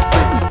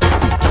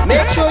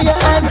 Make sure your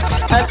hands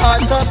and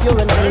hearts are pure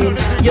and clean.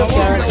 You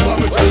can't see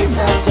the face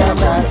of Jah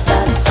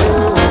Master's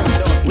soul.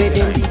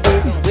 Within the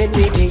day, when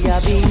we be a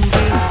Bingy,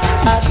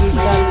 I give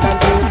thanks and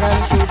praise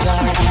unto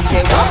God.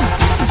 Say what?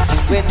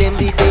 Within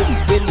the day,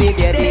 when we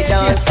get the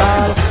dance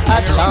hall,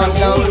 I chant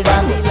down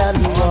Babylon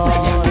wall.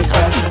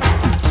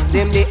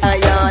 Them the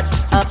ayard,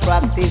 I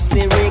practice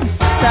lyrics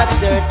that's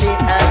dirty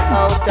and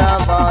out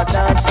of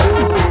order. So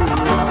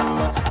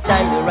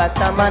time the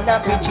Rasta man a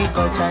preach it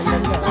culture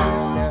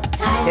long.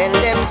 Tell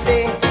them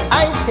say,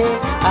 I say,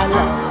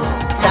 Allah.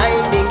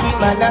 Time Bingy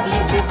man a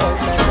preach it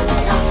culture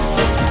long.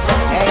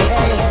 Hey,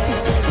 hey, hey.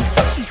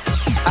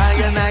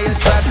 I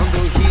try from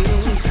the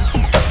hills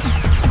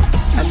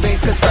and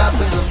make a stop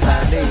in the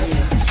valley.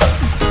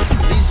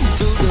 Listen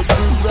to the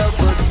blue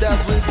rubber dub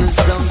with the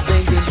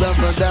something in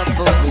rubber dub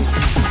for me.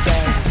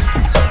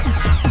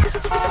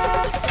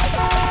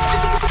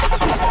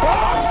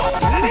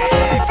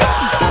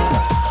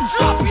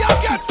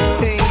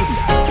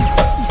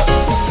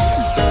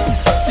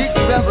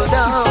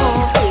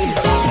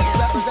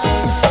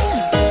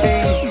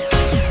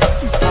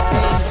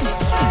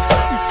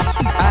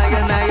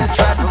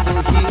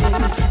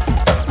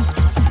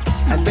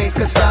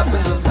 Stop in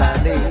the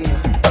valley.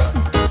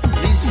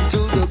 Listen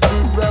to the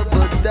good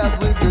rubber dub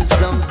with the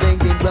something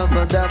in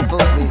rubber dub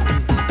for me.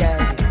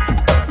 Yeah.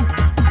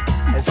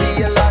 I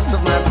see a lot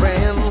of my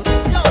friends.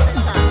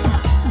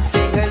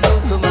 Say hello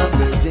to my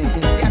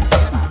brethren.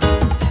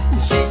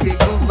 See the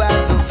good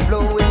vibes are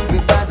flowing.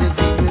 Everybody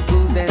feel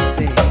good and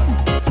thing.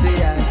 Say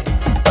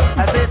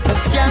I said to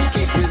skank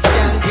if you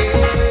skank it.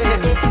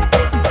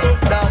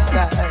 Love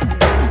that.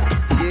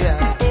 Yeah.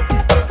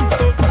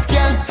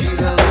 Skank till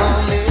the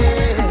morning.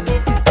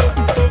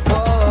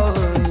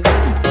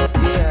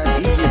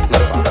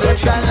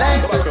 I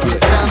like to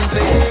get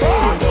something.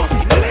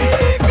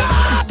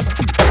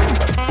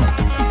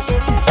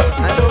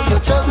 I know your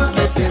troubles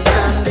make them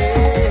candy.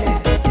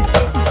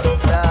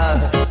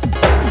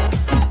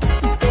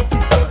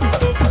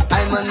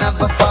 I'm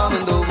another farm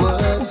in the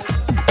woods,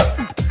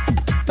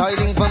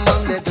 toiling from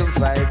Monday to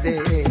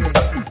Friday.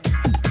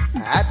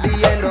 At the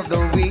end of the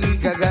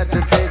week, I got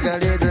to take a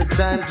little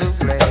time to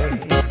play.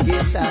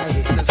 Yes, I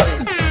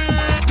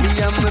me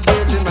and my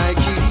bitch and my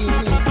key.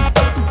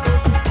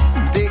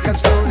 Take a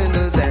stroll in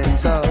the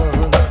dance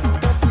hall.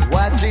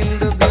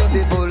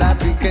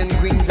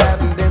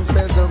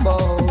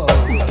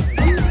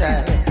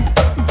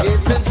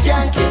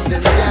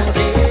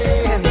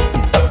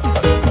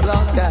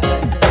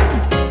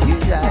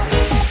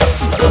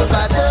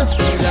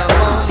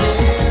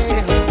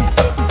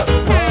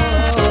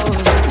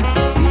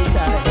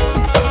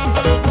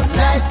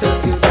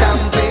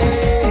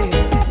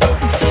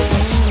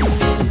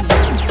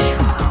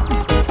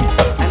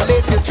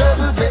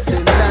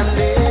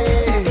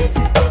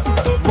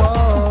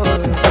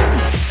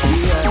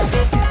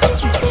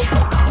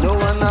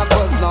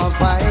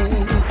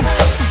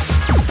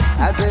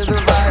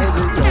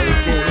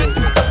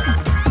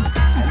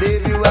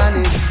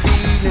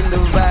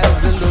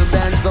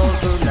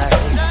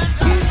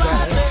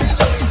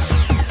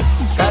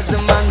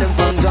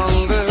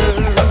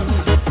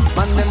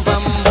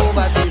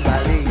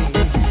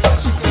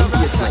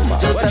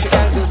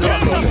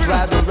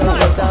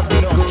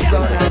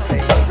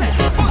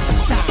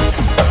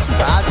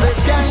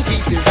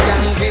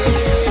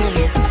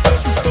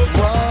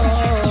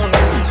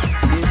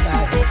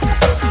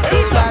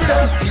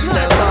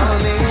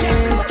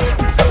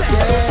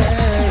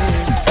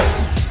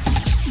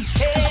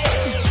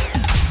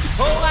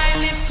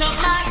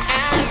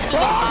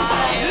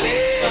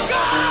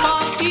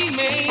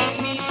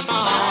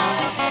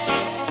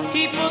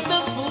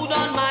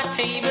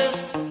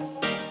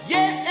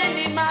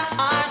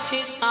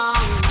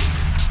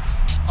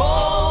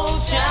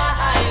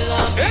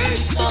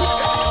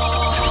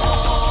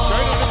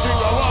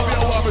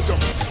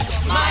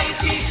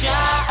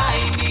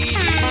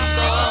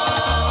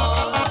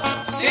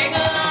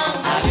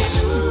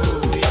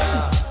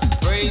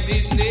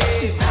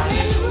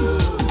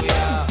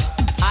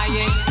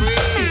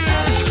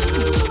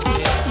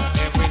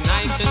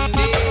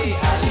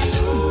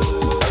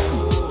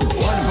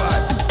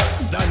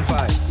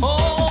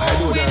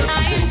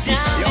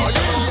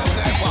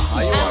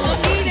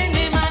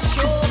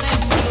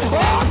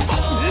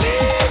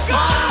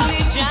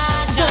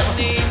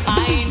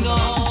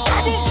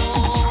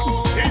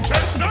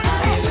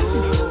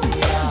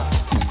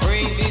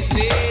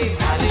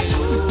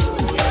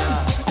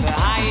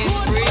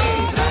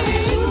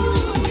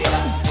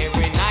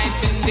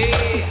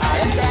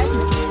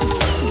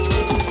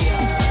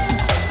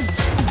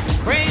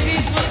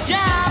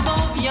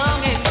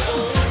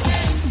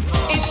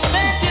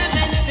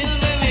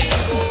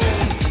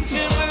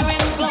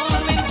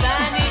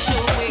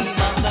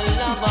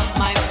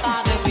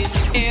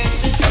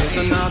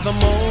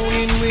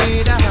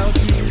 without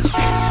you.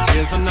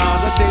 There's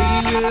another day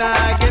will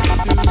I get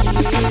through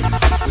it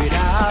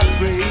without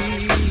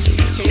break.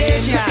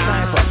 DJ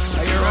Sniper,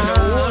 you're on the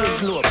whole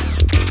club.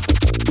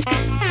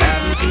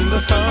 Haven't seen the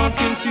sun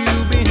since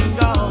you've been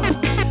gone.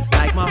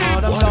 Like my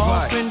heart I'm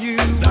lost when you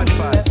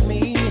left me.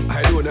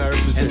 I don't know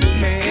represent. Yo,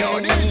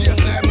 DJ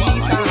Sniper,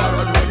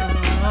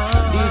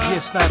 DJ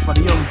Sniper,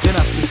 the young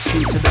GENNA this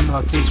street to them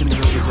not taking it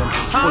represent.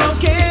 how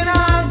can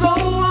I go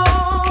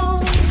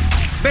on?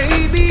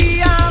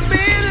 Baby, I've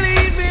been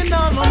living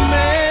on the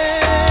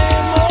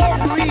memories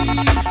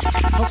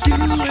of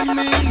you and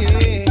me.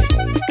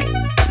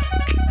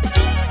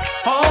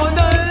 All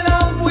the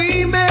love we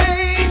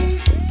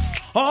made,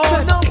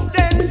 all those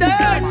tender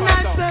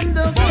nights and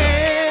those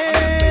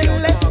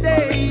endless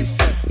days.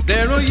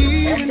 There are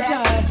you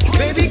inside.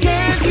 Baby,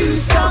 can't you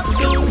stop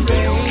the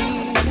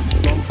rain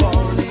from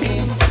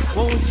falling?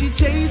 Won't you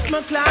chase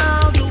my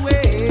clouds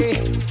away?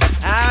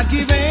 I'd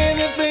give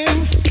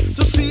anything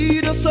to see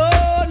the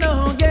sun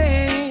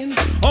again.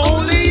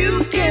 Only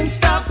you can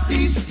stop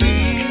these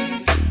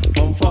tears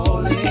from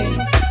falling.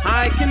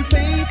 I can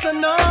face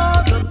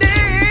another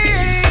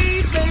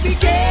day. Baby,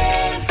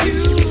 can't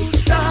you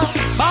stop?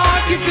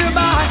 Bark if you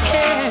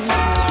barking.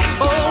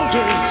 Oh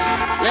yes,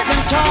 let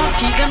them talk,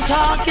 keep them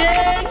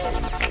talking.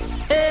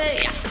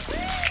 Hey,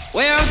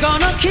 we're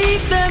gonna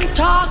keep them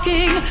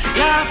talking.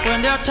 Laugh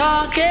when they're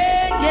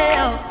talking,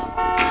 yeah.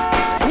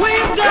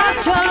 We've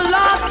got a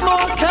lot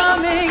more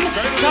coming.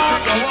 Talk,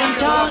 keep them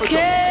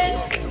talking.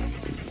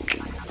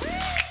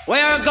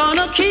 We're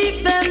gonna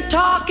keep them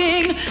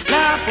talking.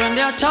 Laugh when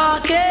they're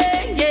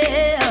talking,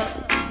 yeah.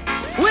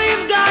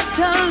 We've got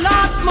a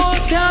lot more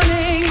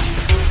coming.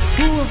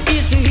 Who have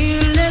ears to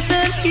hear, let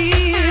them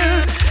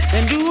hear.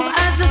 And who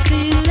has to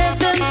see, let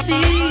them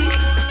see.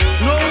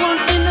 No one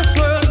in this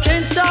world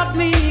can stop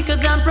me,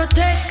 'cause I'm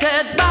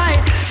protected by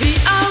the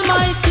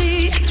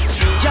Almighty.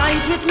 Jah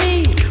is with me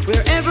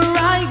wherever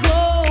I go.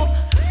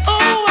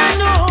 Oh, I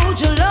know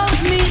Jah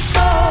loves me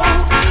so.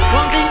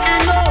 One thing I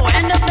know,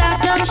 and of that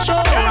I'm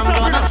sure. I'm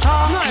gonna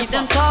talk, keep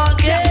them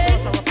talking.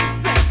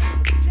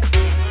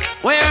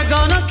 We're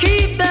gonna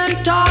keep them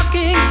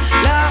talking.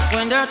 Laugh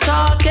when they're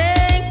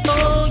talking.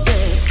 Oh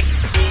yes,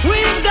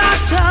 we've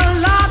got a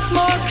lot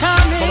more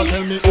coming.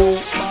 Tell me who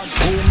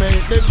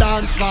make the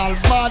dance all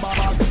bad?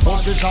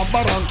 Who's the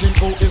Shabba ranking?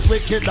 Who is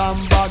wicked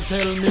and bad?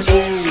 Tell me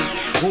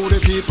who the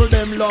people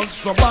them love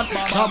so bad?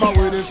 Shabba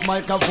with his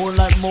microphone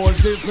like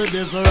Moses with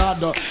his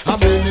rod.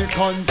 I'm in the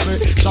country,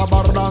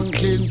 Shabba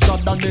ranking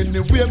shot. And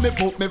anywhere me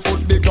put me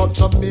foot, they got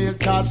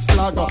Jamaica's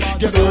flag.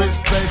 Get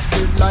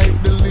respected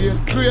like the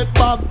late great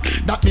Bob.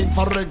 That mean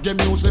for reggae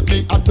music,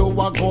 me I do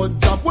a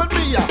good job. When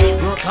me a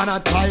work on a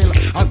tile,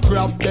 I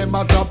grab them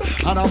a grab,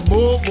 and I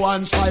move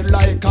one side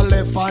like a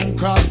left hand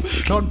crab.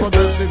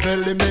 Non-progressive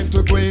element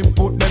to go and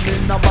put them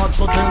in a box.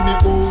 So tell me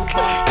who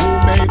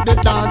made the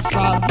dance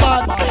all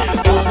mad?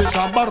 Who's the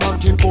Shabba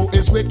ranking? Who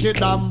is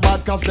wicked and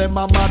bad? 'Cause them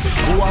are mad.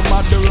 Who are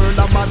mad? The world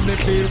are mad, me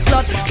feel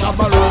flat.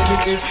 Shabba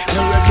ranking is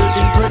terrible,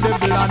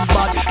 incredible and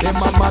bad.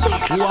 Them are mad.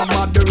 Who are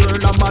mad? The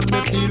world are mad, me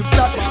feel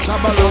flat.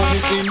 Shabba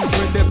ranking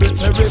incredible,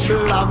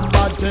 terrible and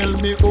bad. Tell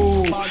me who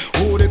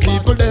the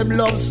people them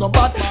love so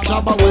bad?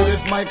 Shabba with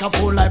his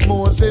microphone like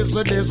Moses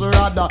with his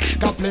rod.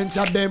 Got plenty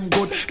of them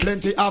good,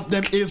 plenty of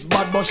them is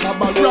bad. But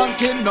Shabba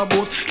ranking no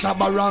boast,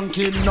 Shabba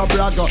ranking no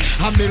bragger.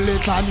 A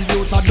militant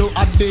youth I do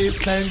a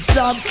decent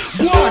job.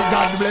 Go on,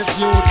 God bless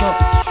you too.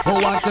 Who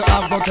want to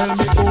have to tell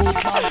me who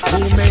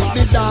make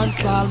the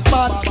dance all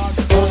bad?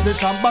 Who's the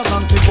Shabba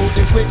ranking? Who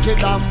is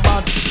wicked and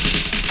bad?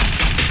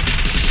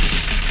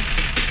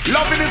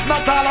 Loving is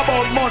not all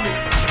about money.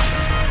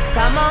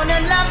 Come on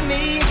and love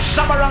me.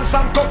 Shabba rank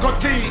some cocoa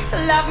tea.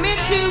 Love me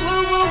too.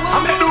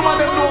 I'm the woman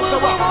them know so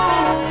well.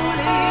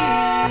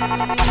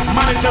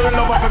 Monetary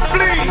love of a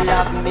flea.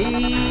 Love me.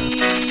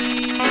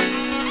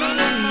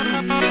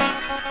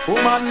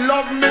 Woman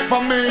love me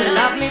for me.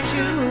 Love me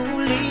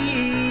truly.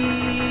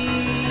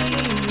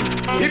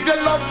 If you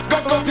love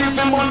cocoa tea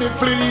for money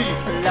flee.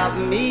 Love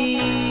me.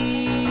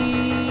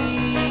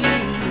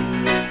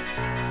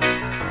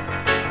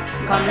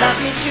 Come love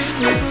me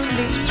truly.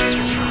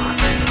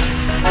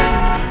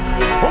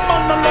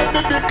 Woman no love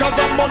me because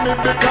of money,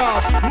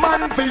 because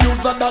man for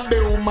use that the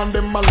woman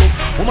them a look.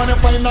 Woman you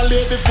find a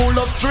lady full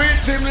of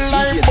street him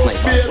like book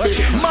baby.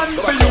 Man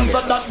for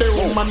use that the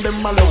woman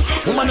them a look.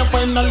 Woman you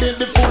find a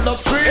lady full of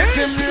street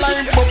him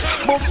like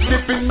books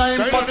dipping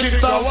 9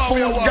 pockets of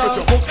food gas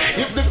cook.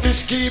 If the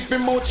fish keep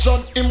him out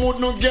shut, him would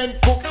no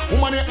get cook.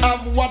 Woman you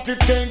have what it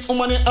takes,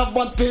 woman you have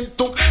what it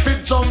took.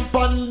 Fit jump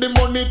on the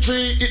money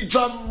tree, it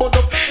jump but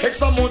up.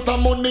 X amount of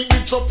money,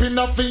 it up in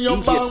a for your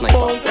bank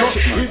account.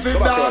 Is it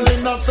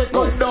darling? I say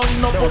cut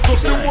down no but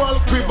just the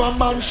world quiver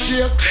man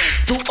shake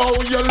to how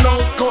you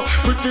look.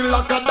 Pretty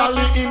like a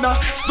dolly in a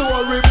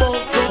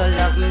storybook. So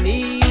love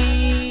me.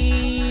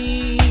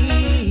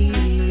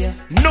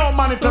 No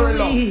monetary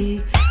love.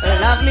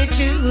 Love me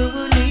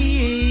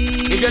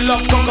truly. If you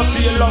love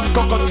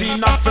cockatoo,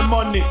 not for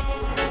money.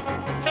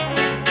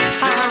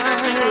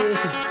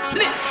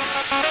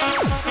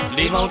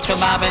 Leave out to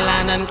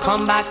Babylon and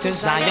come back to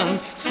Zion.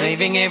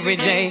 Slaving every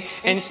day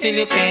and still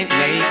you can't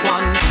make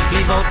one.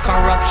 Leave out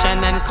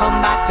corruption and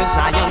come back to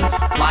Zion.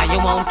 Why you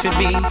want to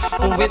be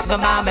with the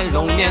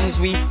Babylonians?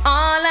 We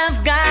all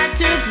have got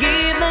to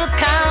give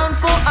account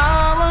for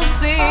our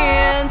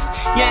sins.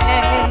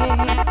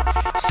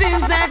 Yeah,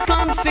 sins that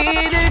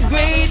considered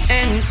great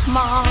and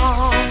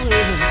small.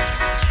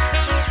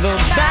 The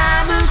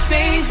Bible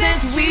says that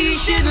we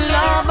should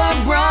love our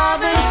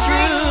brothers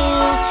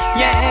true.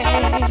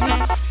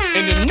 Yeah.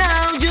 And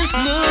now just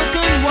look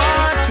at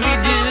what we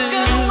do.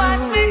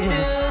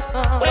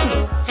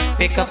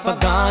 Pick up a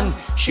gun,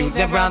 shoot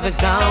their brothers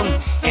down.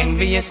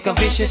 Envious,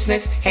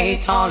 viciousness,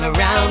 hate all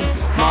around.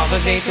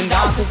 Mothers hating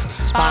daughters,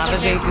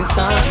 fathers hating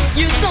sons.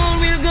 Your soul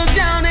will go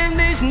down and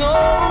there's no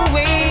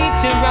way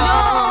to run.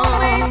 No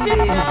way to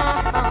run.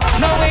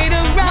 No way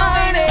to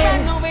run.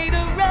 No way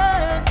to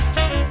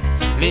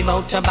run. Leave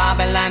out to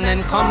Babylon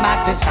and come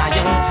back to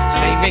Zion.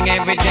 Slaving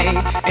every day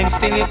and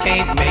still you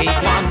can't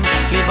make one.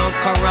 Leave out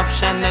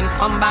corruption and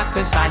come back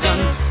to Zion.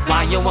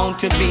 Why you want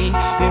to be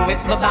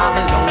with the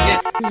Babylonian?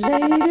 Late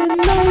at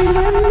night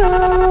when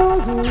all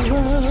the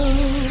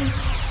world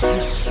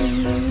is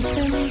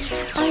sleeping,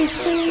 I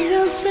stay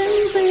up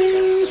and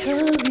think of you.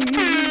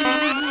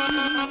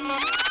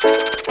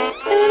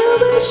 And I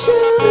wish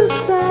you a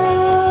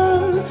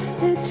star,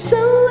 it's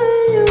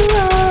somewhere you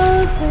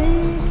are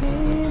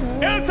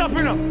thinking of.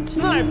 Up,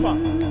 sniper,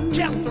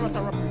 gangster as I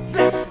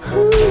represent.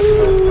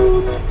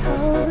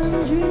 Cause I'm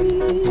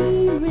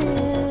dreaming.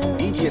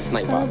 DJ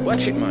Sniper,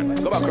 watch it, man.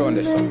 Go back around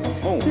this song.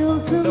 Move.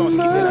 Don't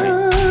skip the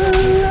line.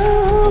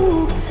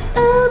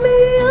 I'll be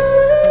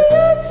on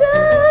your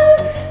time,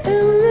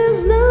 and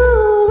there's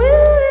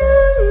nowhere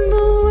in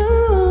the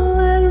world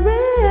I'd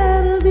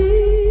rather be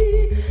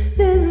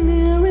than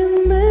here in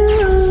my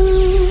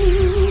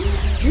room,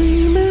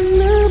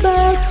 dreaming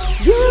about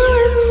you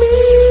and me.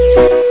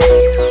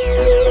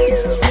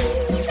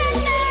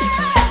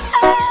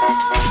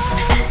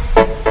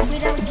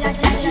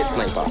 DJ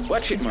Sniper,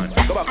 watch it, man.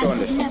 Go back around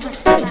this song.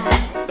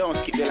 Don't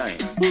skip the line.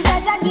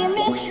 Jaja, give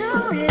me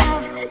true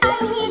love. I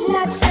need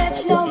not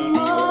search no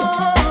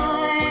more.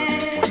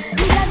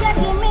 Jaja,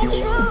 give me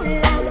true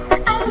love.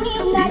 I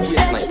need not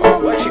search no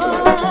more.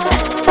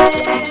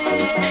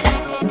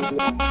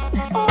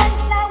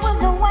 Once I was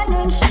a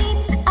wandering sheep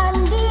on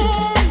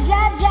this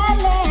Jaja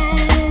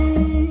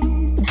land.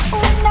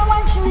 When no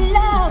one to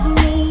love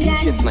me,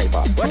 DJ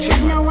Sniper, watch it,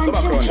 man. no one Go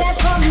back to around care this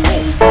for song. me.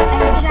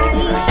 And Jah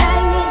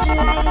shine his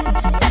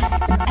light,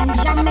 and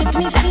Jah make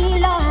me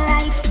feel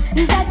alright.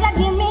 Jaja,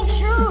 give me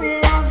true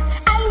love.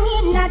 I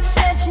need not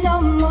search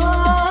no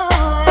more.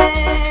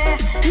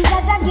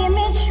 Jaja, give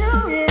me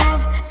true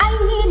love. I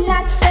need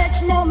not search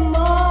no more.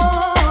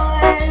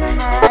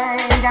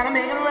 I gotta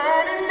make it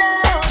right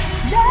now.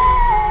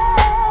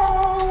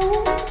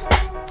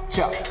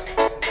 Chuck.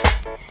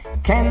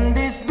 Can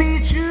this be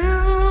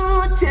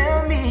true?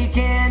 Tell me,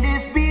 can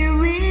this be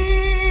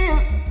real?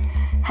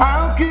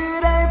 How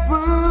could I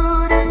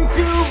put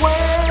into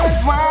words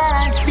what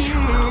I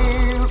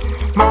feel?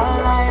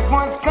 My life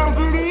was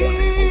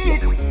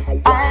complete.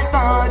 I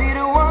thought it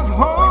was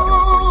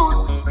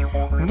whole.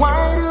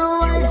 Why do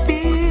I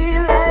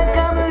feel like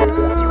I'm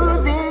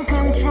losing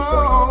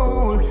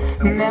control?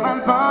 Never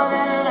thought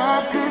that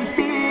love could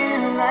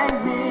feel like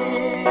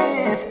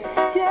this.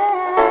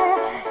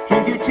 Yeah,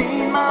 and you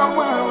changed my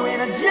world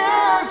with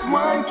just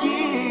one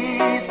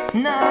kiss.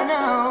 No,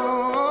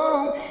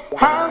 no.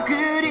 How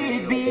could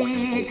it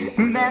be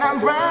that I'm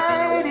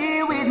right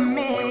here with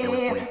me?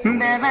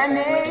 There's an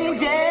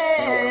angel,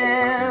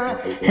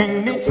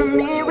 and it's a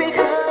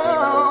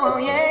miracle,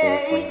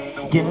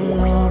 yeah. Your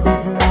love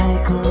is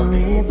like a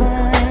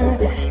river.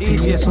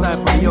 Easiest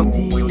life, yo.